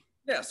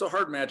 Yeah, so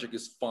hard magic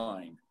is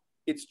fine.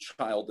 It's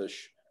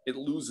childish. It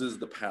loses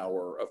the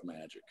power of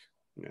magic.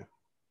 Yeah.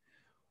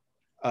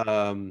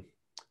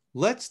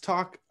 Let's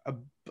talk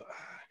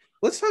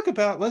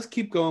about, let's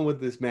keep going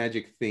with this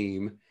magic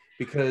theme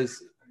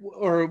because,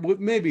 or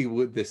maybe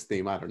with this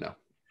theme, I don't know.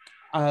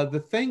 The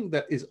thing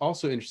that is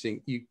also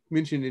interesting, you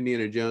mentioned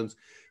Indiana Jones,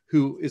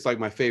 who is like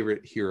my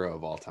favorite hero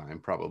of all time,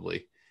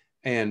 probably,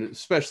 and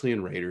especially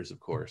in Raiders, of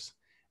course.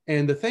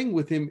 And the thing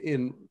with him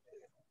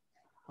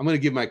I'm going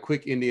to give my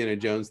quick Indiana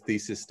Jones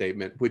thesis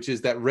statement, which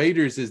is that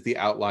Raiders is the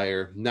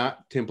outlier,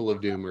 not Temple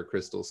of Doom or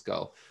Crystal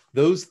Skull.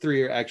 Those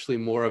three are actually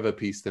more of a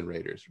piece than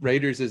Raiders.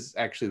 Raiders is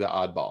actually the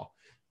oddball.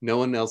 No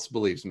one else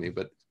believes me,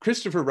 but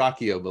Christopher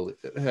Rocchio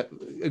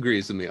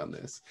agrees with me on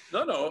this.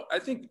 No, I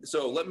think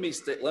so. Let me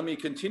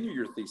continue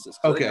your thesis.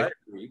 Okay. I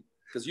agree,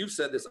 because you've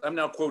said this. I'm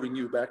now quoting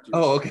you back to you.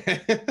 Oh,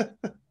 okay.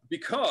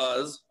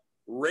 Because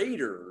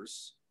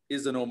Raiders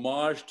is an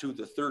homage to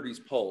the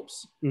 30s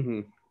pulps.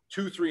 Mm-hmm.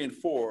 2, 3, and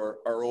 4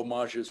 are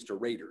homages to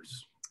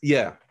Raiders.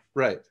 Yeah,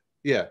 right.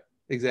 Yeah,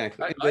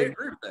 exactly. I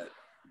agree with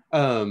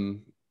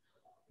that.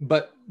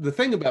 But the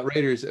thing about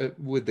Raiders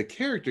with the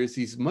characters,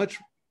 he's much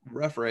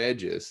rougher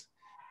edges.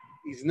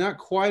 He's not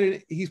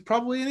quite he's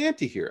probably an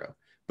anti-hero.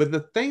 But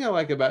the thing I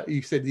like about,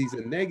 you said he's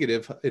a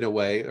negative in a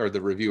way, or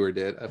the reviewer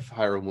did, of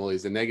Hiram Wooley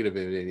is a negative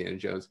in Indiana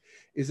Jones,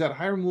 is that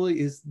Hiram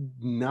Wooley is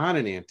not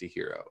an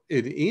anti-hero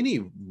in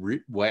any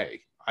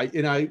way.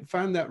 I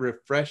found that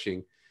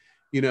refreshing.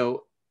 You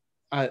know,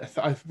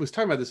 I was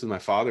talking about this with my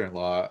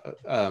father-in-law,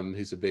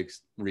 who's a big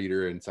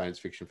reader and science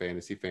fiction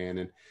fantasy fan.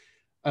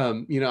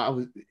 And, you know,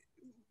 I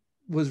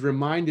was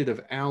reminded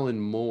of Alan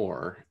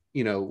Moore,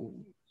 you know,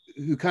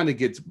 who kind of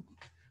gets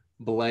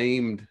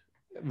blamed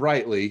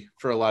rightly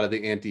for a lot of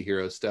the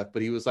anti-hero stuff.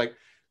 But he was like,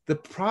 the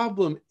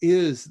problem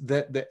is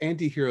that the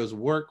anti-heroes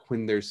work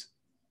when there's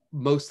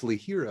mostly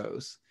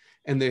heroes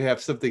and they have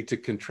something to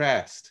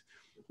contrast.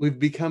 We've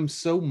become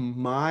so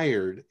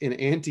mired in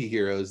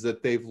anti-heroes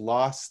that they've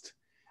lost,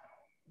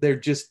 they're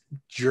just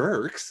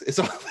jerks. It's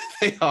all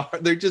they are.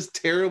 They're just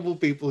terrible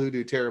people who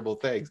do terrible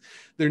things.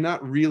 They're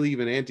not really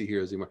even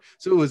anti-heroes anymore.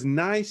 So it was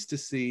nice to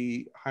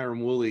see Hiram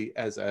Wooley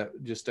as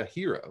just a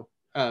hero.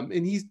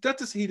 And he's not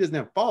to say he doesn't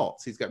have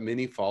faults. He's got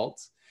many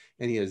faults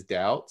and he has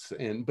doubts.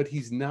 But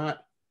he's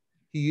not,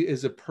 he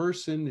is a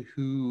person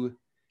who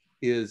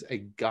is a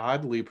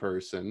godly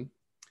person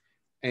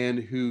and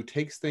who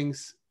takes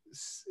things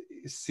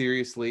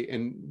seriously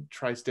and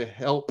tries to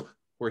help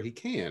where he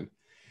can.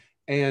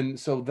 And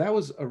so that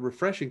was a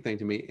refreshing thing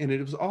to me. And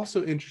it was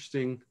also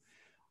interesting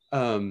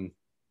to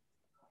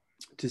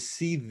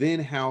see then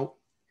how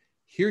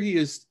here he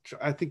is,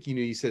 I think, you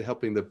know, you said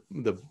helping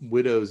the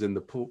widows and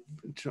the poor,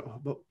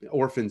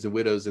 orphans and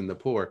widows and the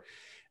poor.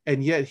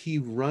 And yet he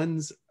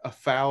runs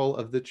afoul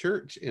of the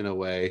church in a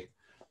way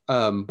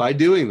by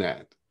doing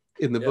that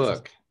in the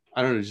book.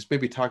 I don't know, just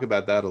maybe talk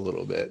about that a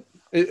little bit.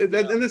 And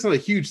that's not a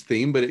huge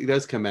theme, but it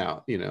does come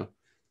out, you know.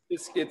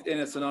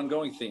 It's an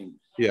ongoing theme.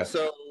 Yeah.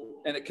 So,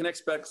 and it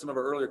connects back to some of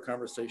our earlier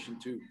conversation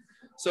too.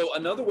 So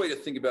another way to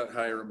think about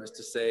Hiram is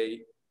to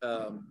say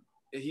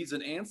he's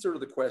an answer to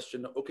the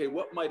question, okay,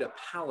 what might a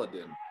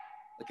paladin,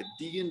 like a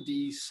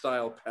D&D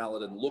style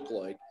paladin, look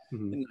like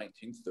in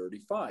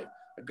 1935?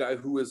 A guy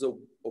who is a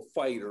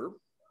fighter,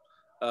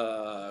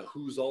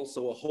 who's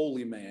also a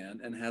holy man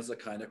and has a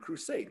kind of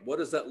crusade. What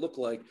does that look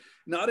like?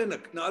 Not in a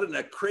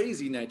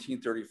crazy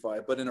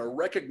 1935, but in a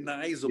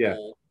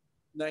recognizable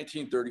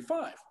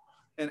 1935.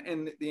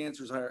 And the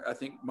answer is, I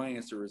think my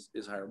answer is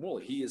Hiram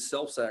Wooley. He is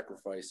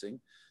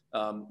self-sacrificing.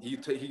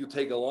 He'll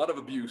take a lot of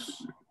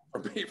abuse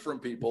from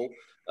people,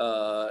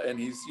 and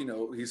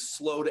he's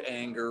slow to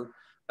anger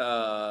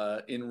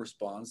in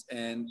response,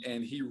 and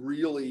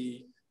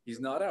he's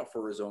not out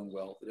for his own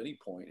wealth at any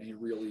point, and he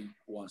really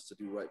wants to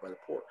do right by the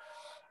poor.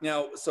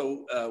 Now,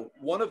 so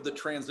one of the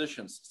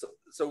transitions,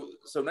 so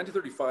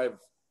 1935,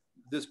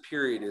 this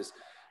period is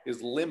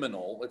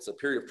liminal. It's a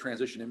period of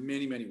transition in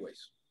many, many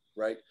ways,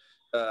 right?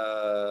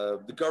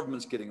 The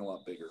government's getting a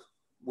lot bigger.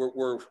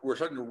 We're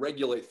starting to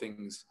regulate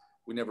things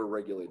we never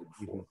regulated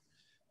before.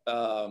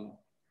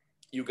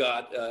 You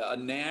got a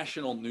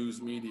national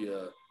news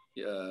media,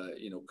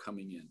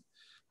 coming in.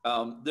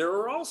 There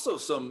are also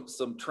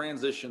some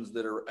transitions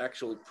that are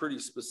actually pretty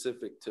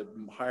specific to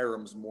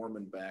Hiram's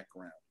Mormon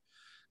background.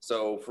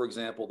 So, for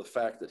example, the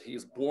fact that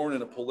he's born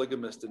in a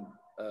polygamist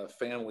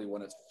family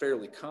when it's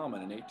fairly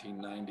common in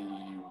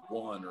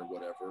 1891 or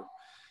whatever.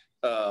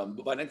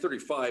 But by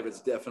 1935,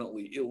 it's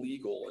definitely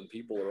illegal, and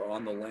people are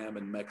on the lam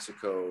in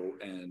Mexico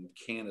and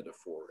Canada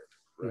for it,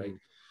 right?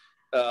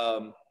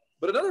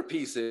 But another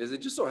piece is,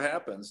 it just so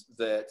happens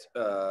that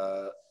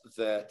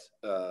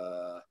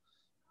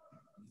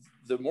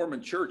the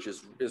Mormon Church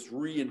is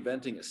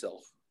reinventing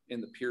itself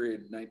in the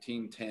period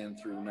 1910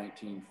 through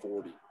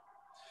 1940,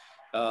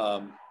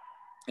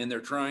 and they're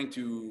trying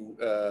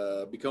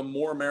to become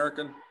more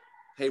American.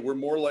 Hey, we're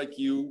more like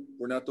you.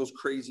 We're not those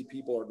crazy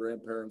people our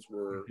grandparents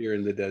were. Here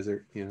in the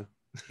desert, yeah.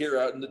 here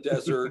out in the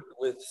desert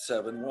with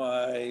 7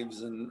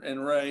 wives and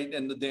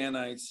the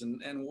Danites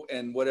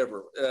and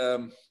whatever.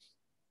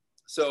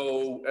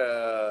 So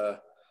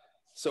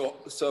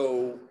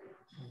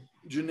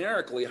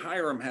generically,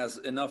 Hiram has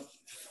enough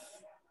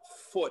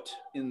foot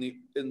in the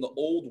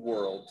old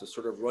world to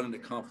sort of run into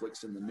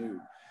conflicts in the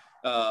new.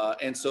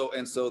 And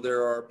so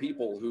there are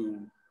people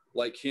who,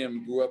 like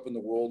him, grew up in the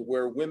world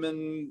where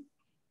women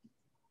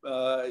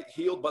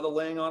healed by the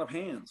laying on of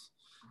hands,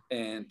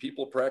 and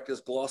people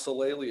practiced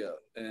glossolalia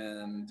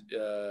and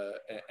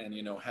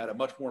had a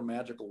much more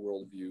magical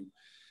worldview.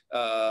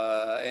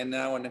 And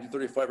now in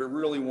 1935, we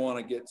really want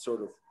to get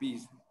sort of be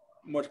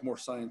much more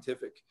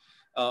scientific.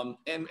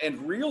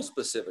 And real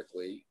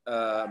specifically,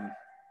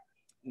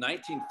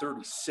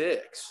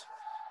 1936.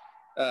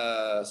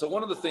 So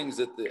one of the things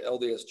that the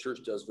LDS Church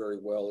does very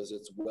well is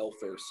its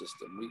welfare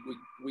system.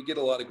 We get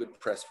a lot of good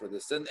press for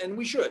this, and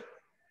we should,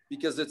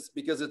 because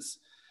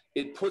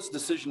it puts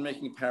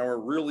decision-making power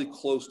really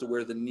close to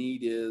where the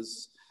need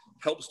is,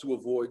 helps to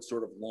avoid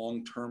sort of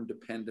long-term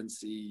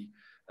dependency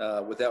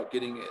without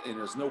getting, and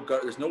there's no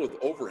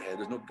overhead,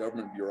 there's no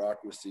government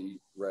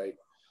bureaucracy, right?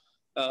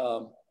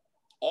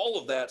 All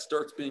of that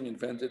starts being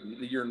invented in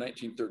the year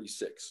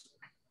 1936.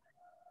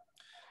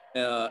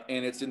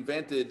 And it's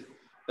invented,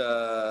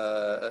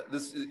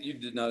 you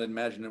did not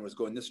imagine it was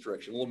going this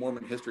direction. A little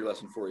Mormon history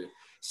lesson for you.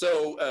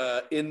 So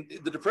in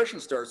the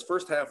Depression starts,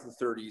 first half of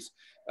the 30s,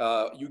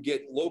 you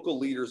get local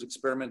leaders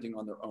experimenting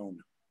on their own,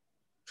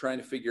 trying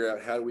to figure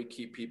out how do we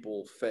keep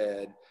people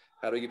fed,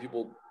 how do we get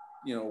people,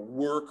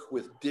 work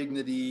with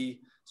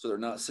dignity so they're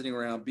not sitting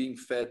around being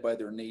fed by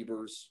their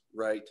neighbors,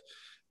 right?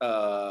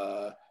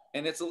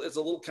 And it's a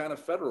little kind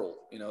of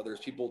federal, there's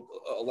people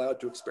allowed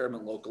to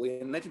experiment locally.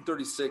 In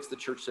 1936, the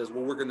church says,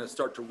 well, we're going to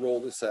start to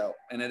roll this out.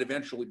 And it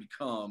eventually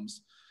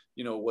becomes,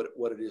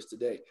 what it is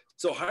today.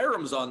 So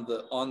Hiram's on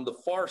the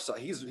far side.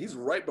 He's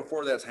right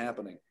before that's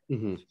happening.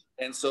 Mm-hmm.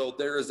 And so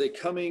there is a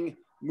coming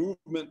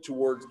movement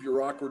towards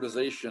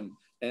bureaucratization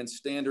and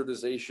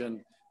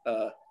standardization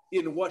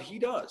in what he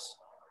does,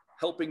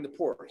 helping the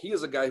poor. He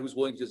is a guy who's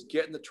willing to just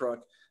get in the truck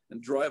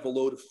and drive a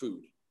load of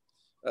food.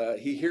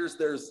 He hears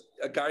there's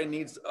a guy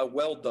needs a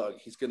well dug.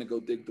 He's going to go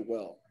dig the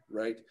well,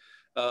 right?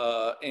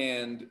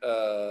 And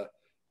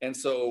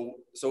so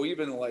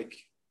even like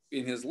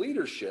in his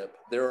leadership,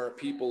 there are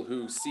people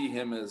who see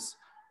him as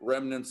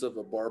remnants of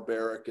a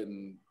barbaric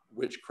and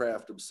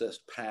witchcraft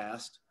obsessed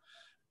past,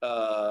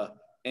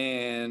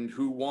 and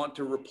who want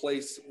to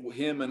replace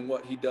him and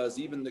what he does,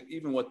 even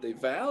what they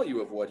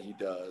value of what he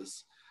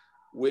does,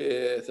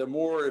 with a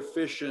more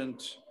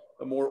efficient,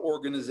 a more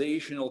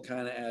organizational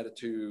kind of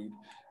attitude.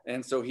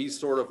 And so he's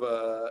sort of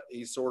a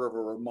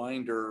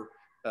reminder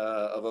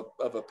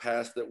of a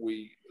past that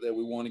we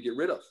want to get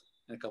rid of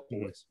in a couple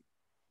of ways.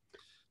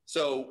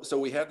 So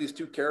we have these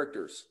two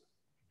characters,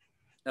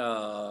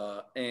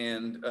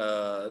 and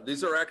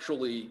these are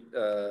actually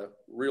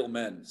real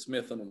men.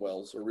 Smith and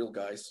Wells are real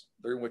guys.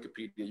 They're in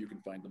Wikipedia. You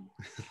can find them.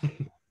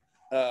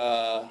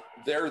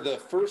 They're the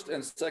first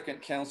and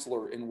second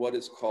counselor in what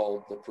is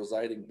called the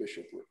presiding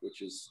bishopric,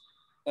 which is,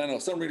 I don't know,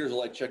 some readers are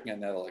like checking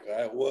on that, like,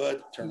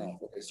 what? Turn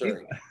off. Okay,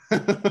 sorry.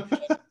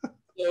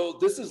 So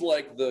this is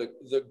like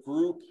the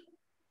group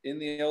in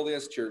the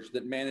LDS Church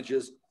that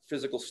manages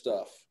physical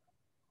stuff.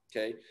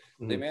 Okay,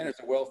 mm-hmm. They manage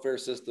the welfare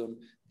system.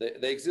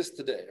 They exist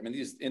today. I mean,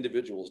 these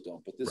individuals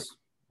don't, but this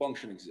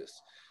function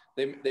exists.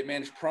 They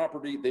manage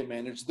property. They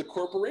manage the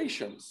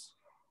corporations.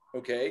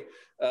 Okay,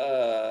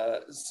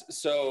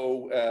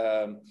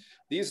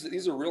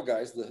 these are real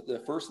guys.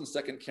 The first and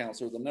second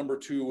counselor, the number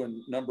 2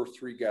 and number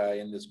 3 guy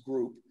in this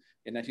group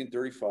in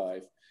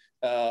 1935,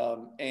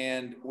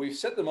 and we've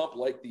set them up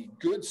like the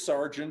good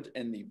sergeant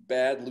and the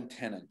bad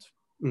lieutenant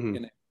mm-hmm.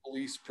 in a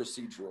police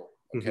procedural.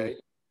 Okay. Mm-hmm.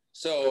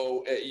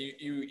 So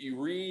you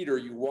read or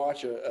you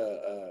watch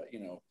a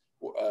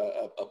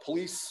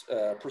police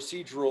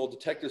procedural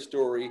detective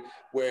story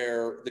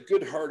where the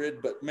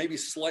good-hearted but maybe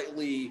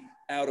slightly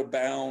out of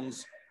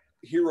bounds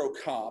hero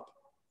cop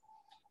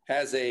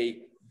has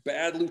a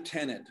bad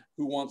lieutenant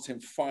who wants him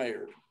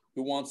fired,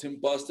 who wants him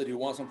busted, who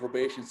wants him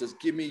probation, says,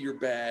 give me your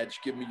badge,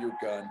 give me your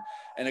gun,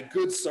 and a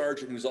good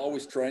sergeant who's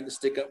always trying to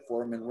stick up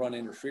for him and run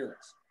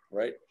interference,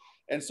 right?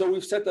 And so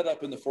we've set that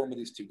up in the form of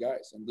these two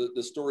guys. And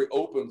the story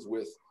opens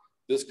with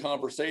this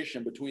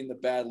conversation between the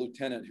bad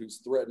lieutenant who's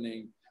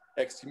threatening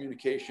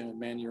excommunication and,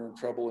 man, you're in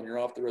trouble and you're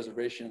off the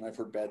reservation and I've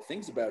heard bad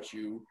things about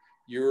you.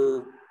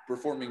 You're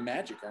performing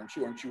magic, aren't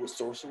you? Aren't you a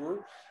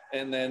sorcerer?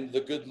 And then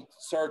the good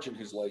sergeant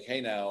who's like,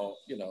 hey, now,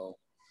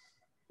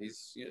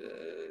 he's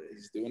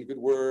doing good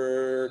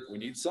work. We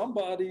need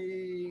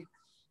somebody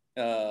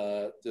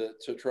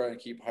to try and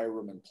keep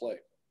Hiram in play.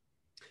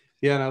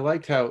 Yeah, and I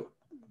liked how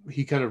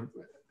he kind of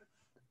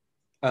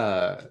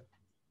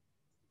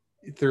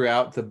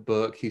throughout the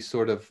book, he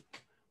sort of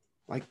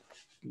like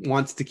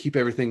wants to keep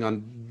everything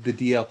on the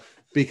DL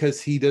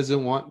because he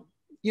doesn't want,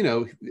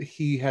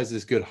 he has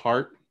this good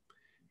heart.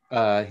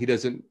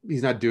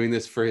 He's not doing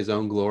this for his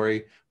own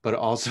glory, but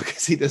also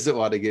because he doesn't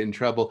want to get in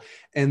trouble.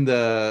 And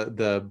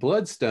the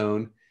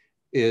bloodstone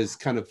is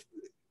kind of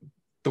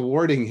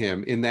thwarting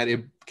him in that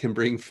it can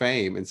bring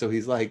fame. And so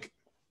he's like,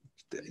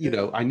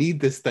 I need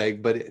this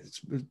thing, but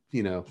it's,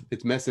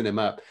 it's messing him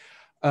up.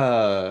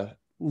 I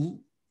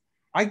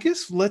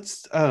guess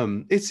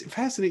it's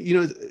fascinating.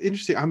 It's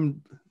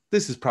interesting.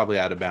 This is probably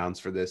out of bounds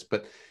for this,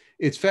 but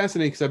it's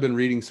fascinating because I've been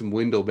reading some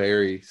Wendell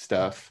Berry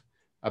stuff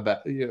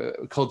about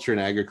culture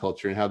and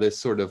agriculture and how this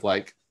sort of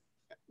like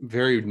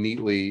very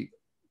neatly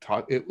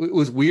taught. It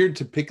was weird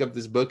to pick up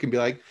this book and be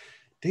like,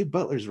 Dave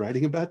Butler's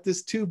writing about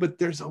this too, but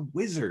there's a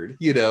wizard,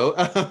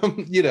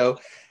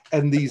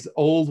 and these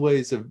old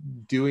ways of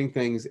doing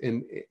things.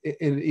 And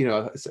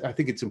I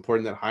think it's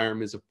important that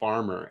Hiram is a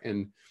farmer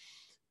and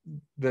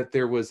that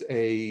there was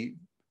a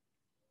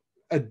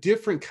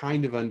different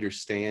kind of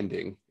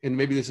understanding. And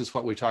maybe this is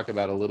what we talk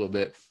about a little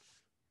bit,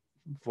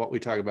 what we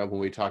talk about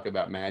when we talk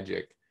about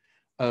magic,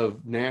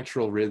 of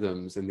natural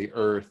rhythms and the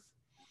earth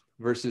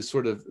versus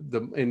sort of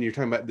and you're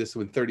talking about this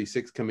with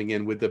 36 coming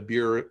in with the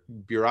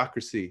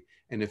bureaucracy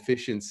and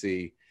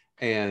efficiency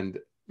and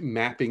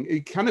mapping.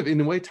 It kind of in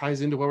a way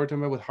ties into what we're talking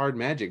about with hard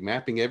magic,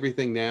 mapping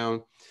everything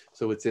down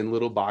so it's in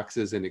little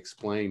boxes and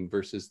explained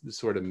versus the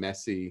sort of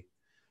messy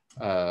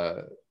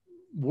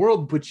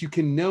world, which you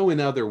can know in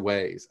other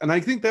ways. And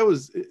I think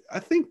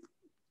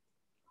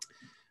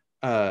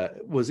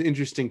was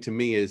interesting to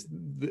me is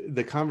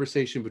the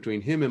conversation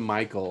between him and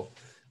Michael.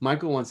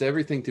 Michael wants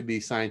everything to be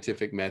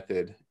scientific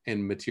method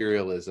and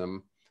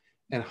materialism,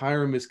 and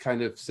Hiram is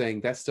kind of saying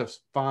that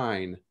stuff's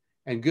fine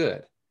and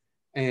good,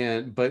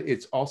 but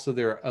it's also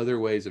there are other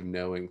ways of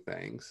knowing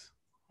things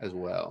as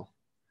well.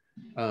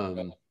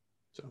 And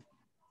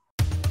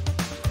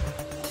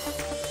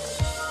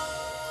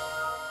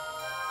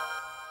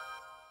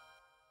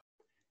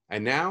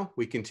now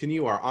we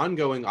continue our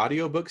ongoing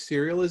audiobook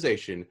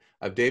serialization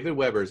of David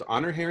Weber's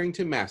Honor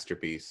Harrington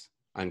masterpiece,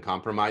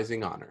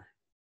 Uncompromising Honor.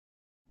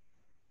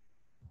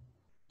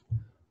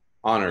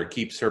 Honor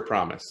keeps her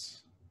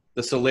promise.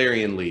 The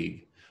Solarian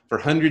League. For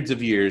hundreds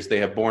of years, they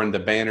have borne the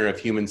banner of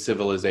human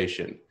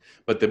civilization,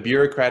 but the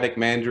bureaucratic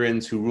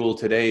mandarins who rule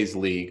today's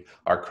league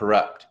are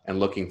corrupt and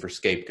looking for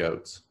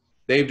scapegoats.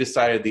 They've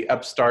decided the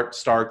upstart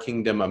star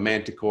kingdom of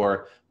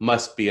Manticore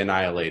must be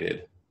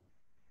annihilated.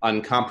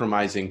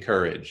 Uncompromising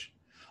courage.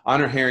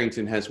 Honor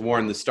Harrington has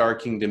worn the Star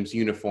Kingdom's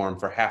uniform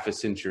for half a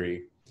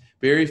century.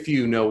 Very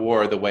few know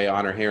war the way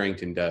Honor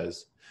Harrington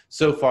does.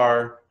 So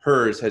far,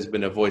 hers has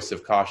been a voice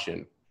of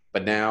caution.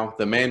 But now,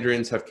 the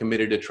Mandarins have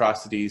committed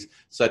atrocities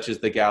such as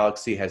the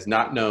galaxy has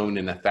not known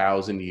in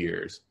 1,000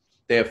 years.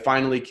 They have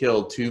finally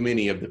killed too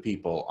many of the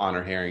people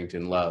Honor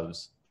Harrington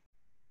loves.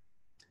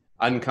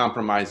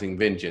 Uncompromising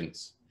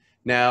vengeance.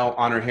 Now,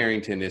 Honor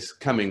Harrington is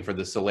coming for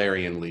the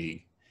Solarian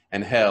League,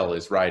 and hell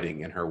is riding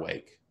in her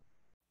wake.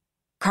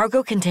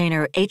 Cargo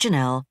container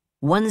H&L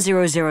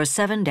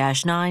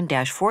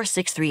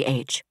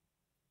 1007-9-463H.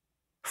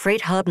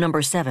 Freight hub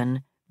number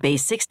 7, Bay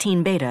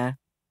 16 Beta,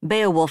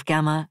 Beowulf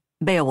Gamma,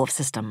 Beowulf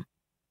System.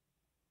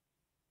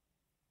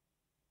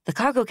 The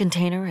cargo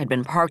container had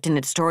been parked in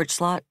its storage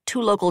slot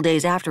 2 local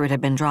days after it had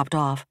been dropped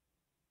off.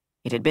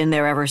 It had been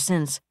there ever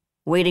since,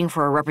 waiting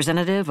for a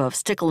representative of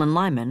Stickle and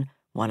Lyman,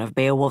 one of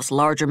Beowulf's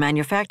larger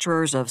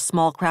manufacturers of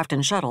small craft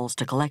and shuttles,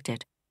 to collect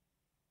it.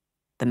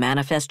 The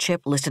manifest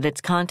chip listed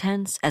its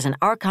contents as an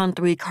Archon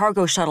 3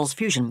 cargo shuttle's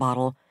fusion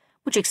bottle,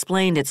 which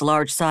explained its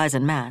large size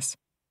and mass.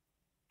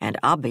 And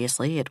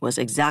obviously, it was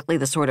exactly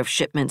the sort of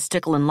shipment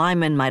Stickle and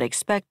Lyman might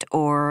expect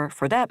or,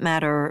 for that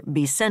matter,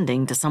 be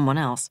sending to someone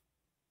else.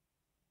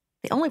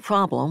 The only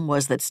problem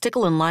was that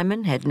Stickle and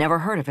Lyman had never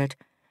heard of it,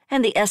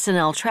 and the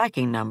SNL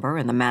tracking number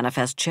in the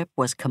manifest chip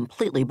was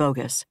completely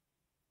bogus.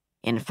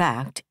 In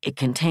fact, it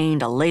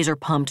contained a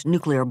laser-pumped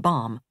nuclear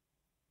bomb.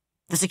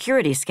 The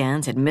security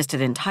scans had missed it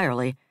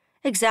entirely,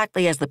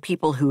 exactly as the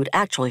people who'd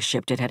actually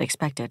shipped it had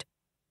expected.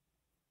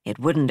 It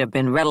wouldn't have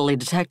been readily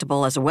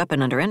detectable as a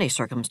weapon under any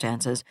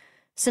circumstances,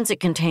 since it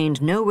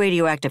contained no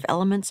radioactive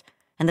elements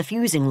and the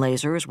fusing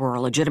lasers were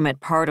a legitimate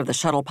part of the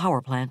shuttle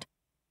power plant.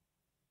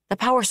 The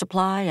power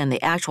supply and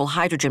the actual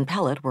hydrogen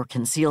pellet were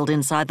concealed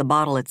inside the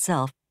bottle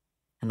itself,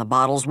 and the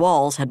bottle's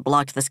walls had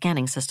blocked the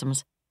scanning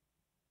systems.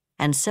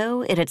 And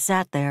so it had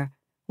sat there,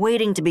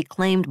 waiting to be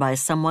claimed by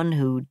someone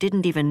who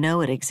didn't even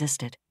know it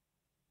existed.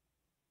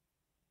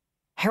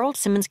 Harold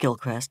Simmons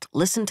Gilchrist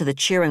listened to the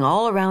cheering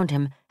all around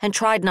him and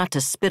tried not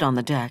to spit on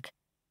the deck.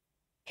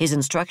 His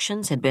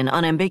instructions had been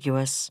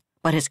unambiguous,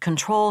 but his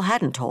control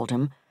hadn't told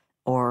him,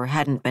 or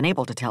hadn't been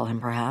able to tell him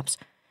perhaps,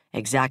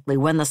 exactly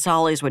when the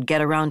Sollies would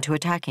get around to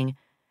attacking,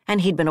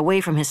 and he'd been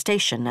away from his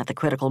station at the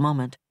critical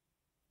moment.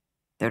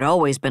 There'd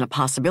always been a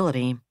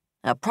possibility,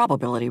 a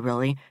probability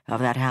really, of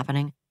that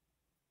happening.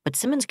 But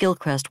Simmons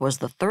Gilchrist was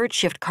the third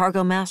shift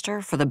cargo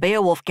master for the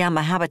Beowulf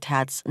Gamma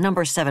Habitat's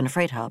number 7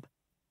 freight hub.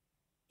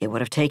 It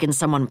would have taken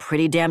someone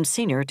pretty damned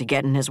senior to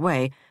get in his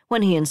way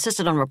when he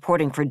insisted on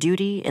reporting for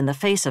duty in the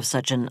face of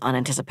such an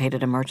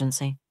unanticipated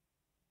emergency.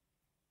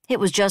 It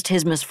was just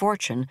his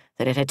misfortune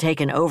that it had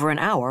taken over an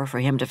hour for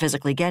him to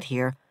physically get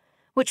here,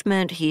 which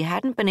meant he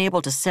hadn't been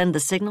able to send the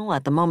signal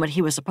at the moment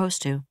he was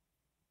supposed to.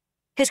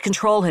 His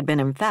control had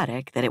been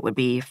emphatic that it would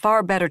be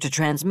far better to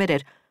transmit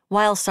it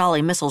while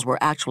Solly missiles were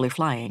actually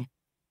flying.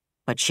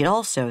 But she'd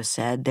also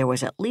said there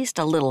was at least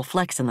a little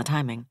flex in the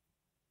timing.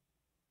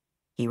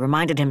 He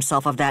reminded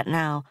himself of that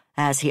now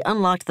as he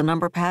unlocked the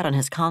number pad on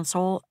his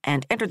console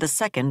and entered the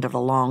second of the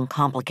long,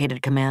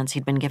 complicated commands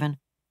he'd been given.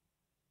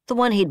 The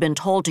one he'd been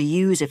told to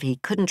use if he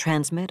couldn't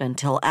transmit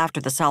until after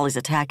the Solly's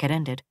attack had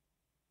ended.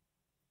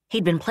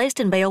 He'd been placed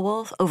in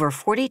Beowulf over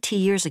 42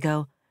 years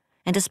ago,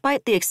 and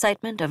despite the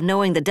excitement of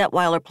knowing the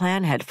Detweiler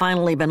plan had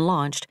finally been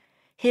launched,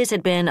 his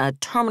had been a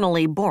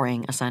terminally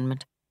boring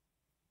assignment.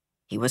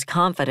 He was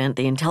confident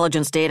the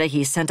intelligence data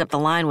he sent up the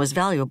line was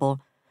valuable,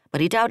 but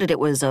he doubted it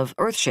was of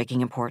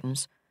earth-shaking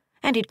importance,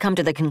 and he'd come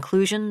to the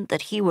conclusion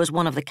that he was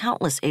one of the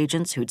countless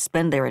agents who'd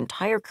spend their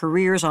entire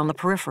careers on the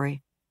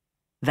periphery.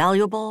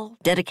 Valuable,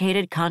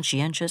 dedicated,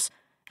 conscientious,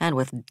 and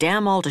with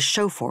damn all to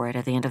show for it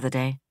at the end of the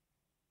day.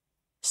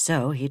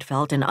 So he'd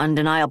felt an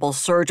undeniable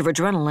surge of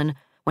adrenaline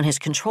when his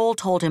control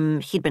told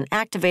him he'd been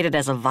activated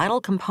as a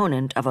vital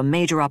component of a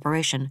major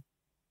operation.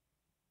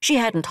 She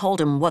hadn't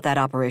told him what that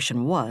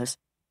operation was,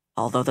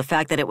 although the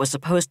fact that it was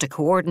supposed to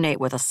coordinate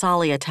with a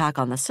Solly attack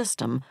on the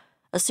system,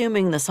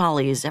 assuming the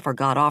Sollys ever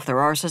got off their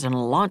arses and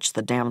launched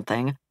the damn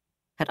thing,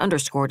 had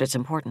underscored its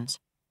importance.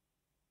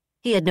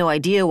 He had no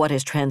idea what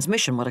his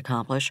transmission would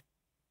accomplish,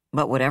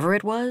 but whatever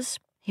it was,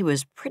 he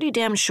was pretty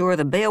damn sure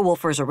the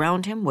Beowulfers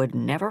around him would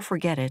never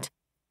forget it.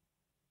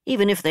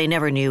 Even if they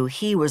never knew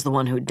he was the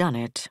one who'd done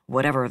it,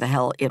 whatever the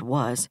hell it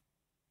was.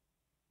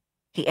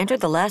 He entered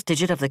the last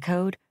digit of the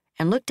code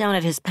and looked down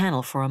at his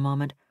panel for a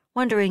moment,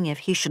 wondering if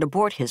he should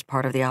abort his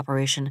part of the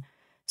operation,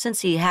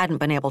 since he hadn't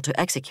been able to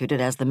execute it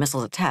as the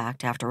missiles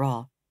attacked, after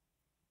all.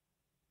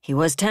 He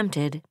was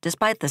tempted,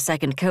 despite the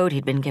second code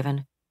he'd been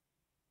given.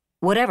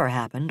 Whatever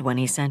happened when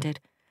he sent it,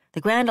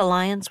 the Grand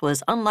Alliance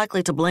was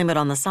unlikely to blame it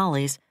on the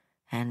Sollys,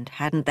 and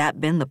hadn't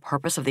that been the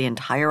purpose of the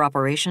entire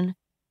operation?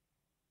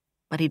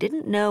 But he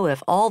didn't know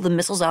if all the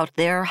missiles out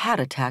there had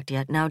attacked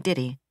yet, now did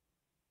he?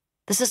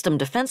 The System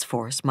Defense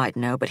Force might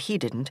know, but he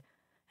didn't.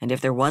 And if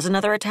there was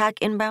another attack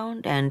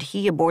inbound and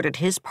he aborted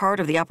his part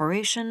of the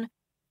operation...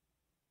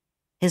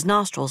 His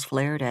nostrils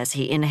flared as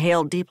he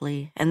inhaled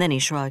deeply, and then he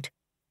shrugged.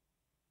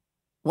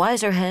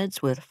 Wiser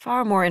heads with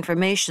far more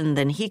information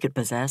than he could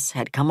possess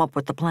had come up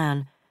with the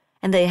plan,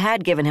 and they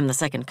had given him the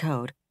second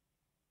code.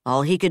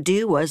 All he could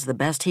do was the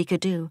best he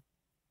could do.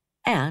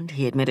 And,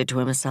 he admitted to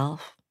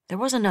himself, there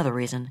was another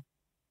reason.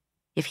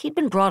 If he'd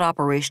been brought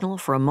operational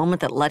for a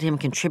moment that let him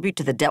contribute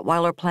to the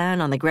Detweiler plan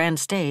on the grand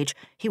stage,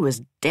 he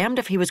was damned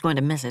if he was going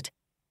to miss it.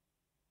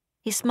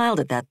 He smiled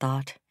at that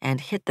thought and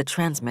hit the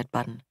transmit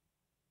button.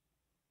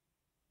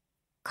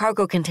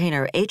 Cargo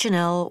container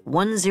H&L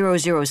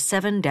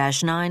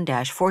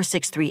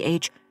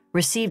 1007-9-463H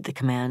received the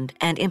command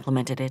and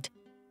implemented it.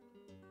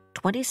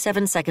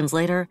 27 seconds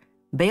later,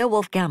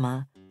 Beowulf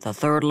Gamma, the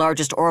third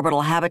largest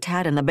orbital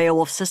habitat in the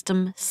Beowulf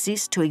system,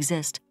 ceased to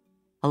exist,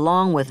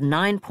 along with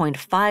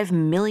 9.5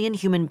 million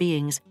human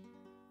beings,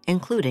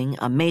 including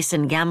a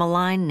Mason Gamma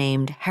line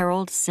named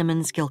Harold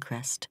Simmons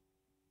Gilchrist.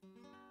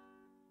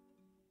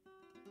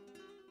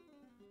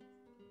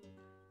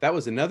 That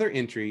was another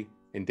entry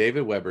in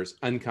David Weber's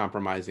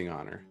Uncompromising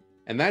honor.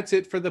 And that's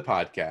it for the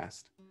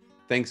podcast.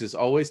 Thanks as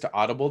always to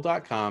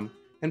Audible.com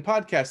and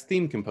podcast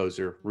theme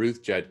composer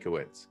Ruth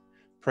Judkowitz.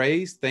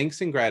 Praise,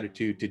 thanks, and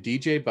gratitude to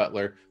DJ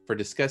Butler for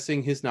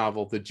discussing his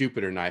novel, The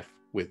Jupiter Knife,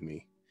 with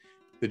me.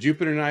 The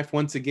Jupiter Knife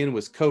once again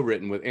was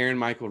co-written with Aaron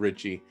Michael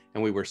Ritchey,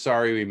 and we were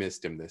sorry we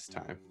missed him this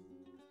time.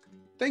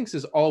 Thanks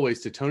as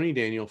always to Tony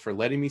Daniel for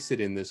letting me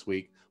sit in this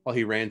week while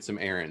he ran some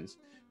errands.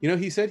 You know,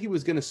 he said he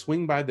was going to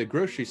swing by the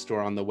grocery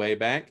store on the way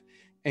back,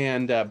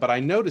 and but I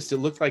noticed it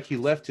looked like he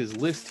left his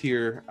list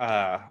here.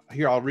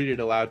 Here, I'll read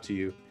it aloud to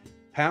you.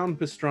 Pound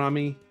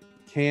pastrami,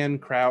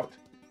 canned kraut,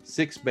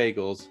 6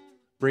 bagels,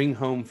 bring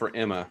home for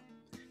Emma.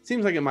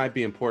 Seems like it might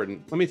be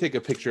important. Let me take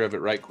a picture of it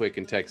right quick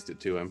and text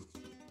it to him.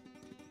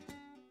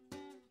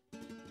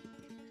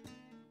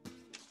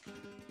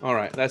 All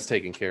right, that's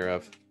taken care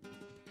of.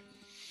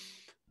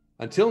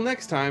 Until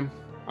next time,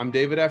 I'm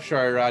David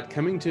Afsharirad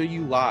coming to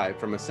you live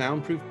from a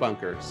soundproof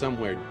bunker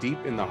somewhere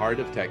deep in the heart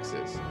of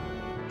Texas.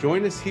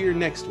 Join us here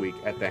next week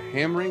at the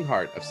hammering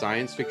heart of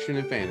science fiction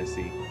and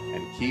fantasy,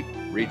 and keep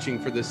reaching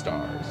for the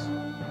stars.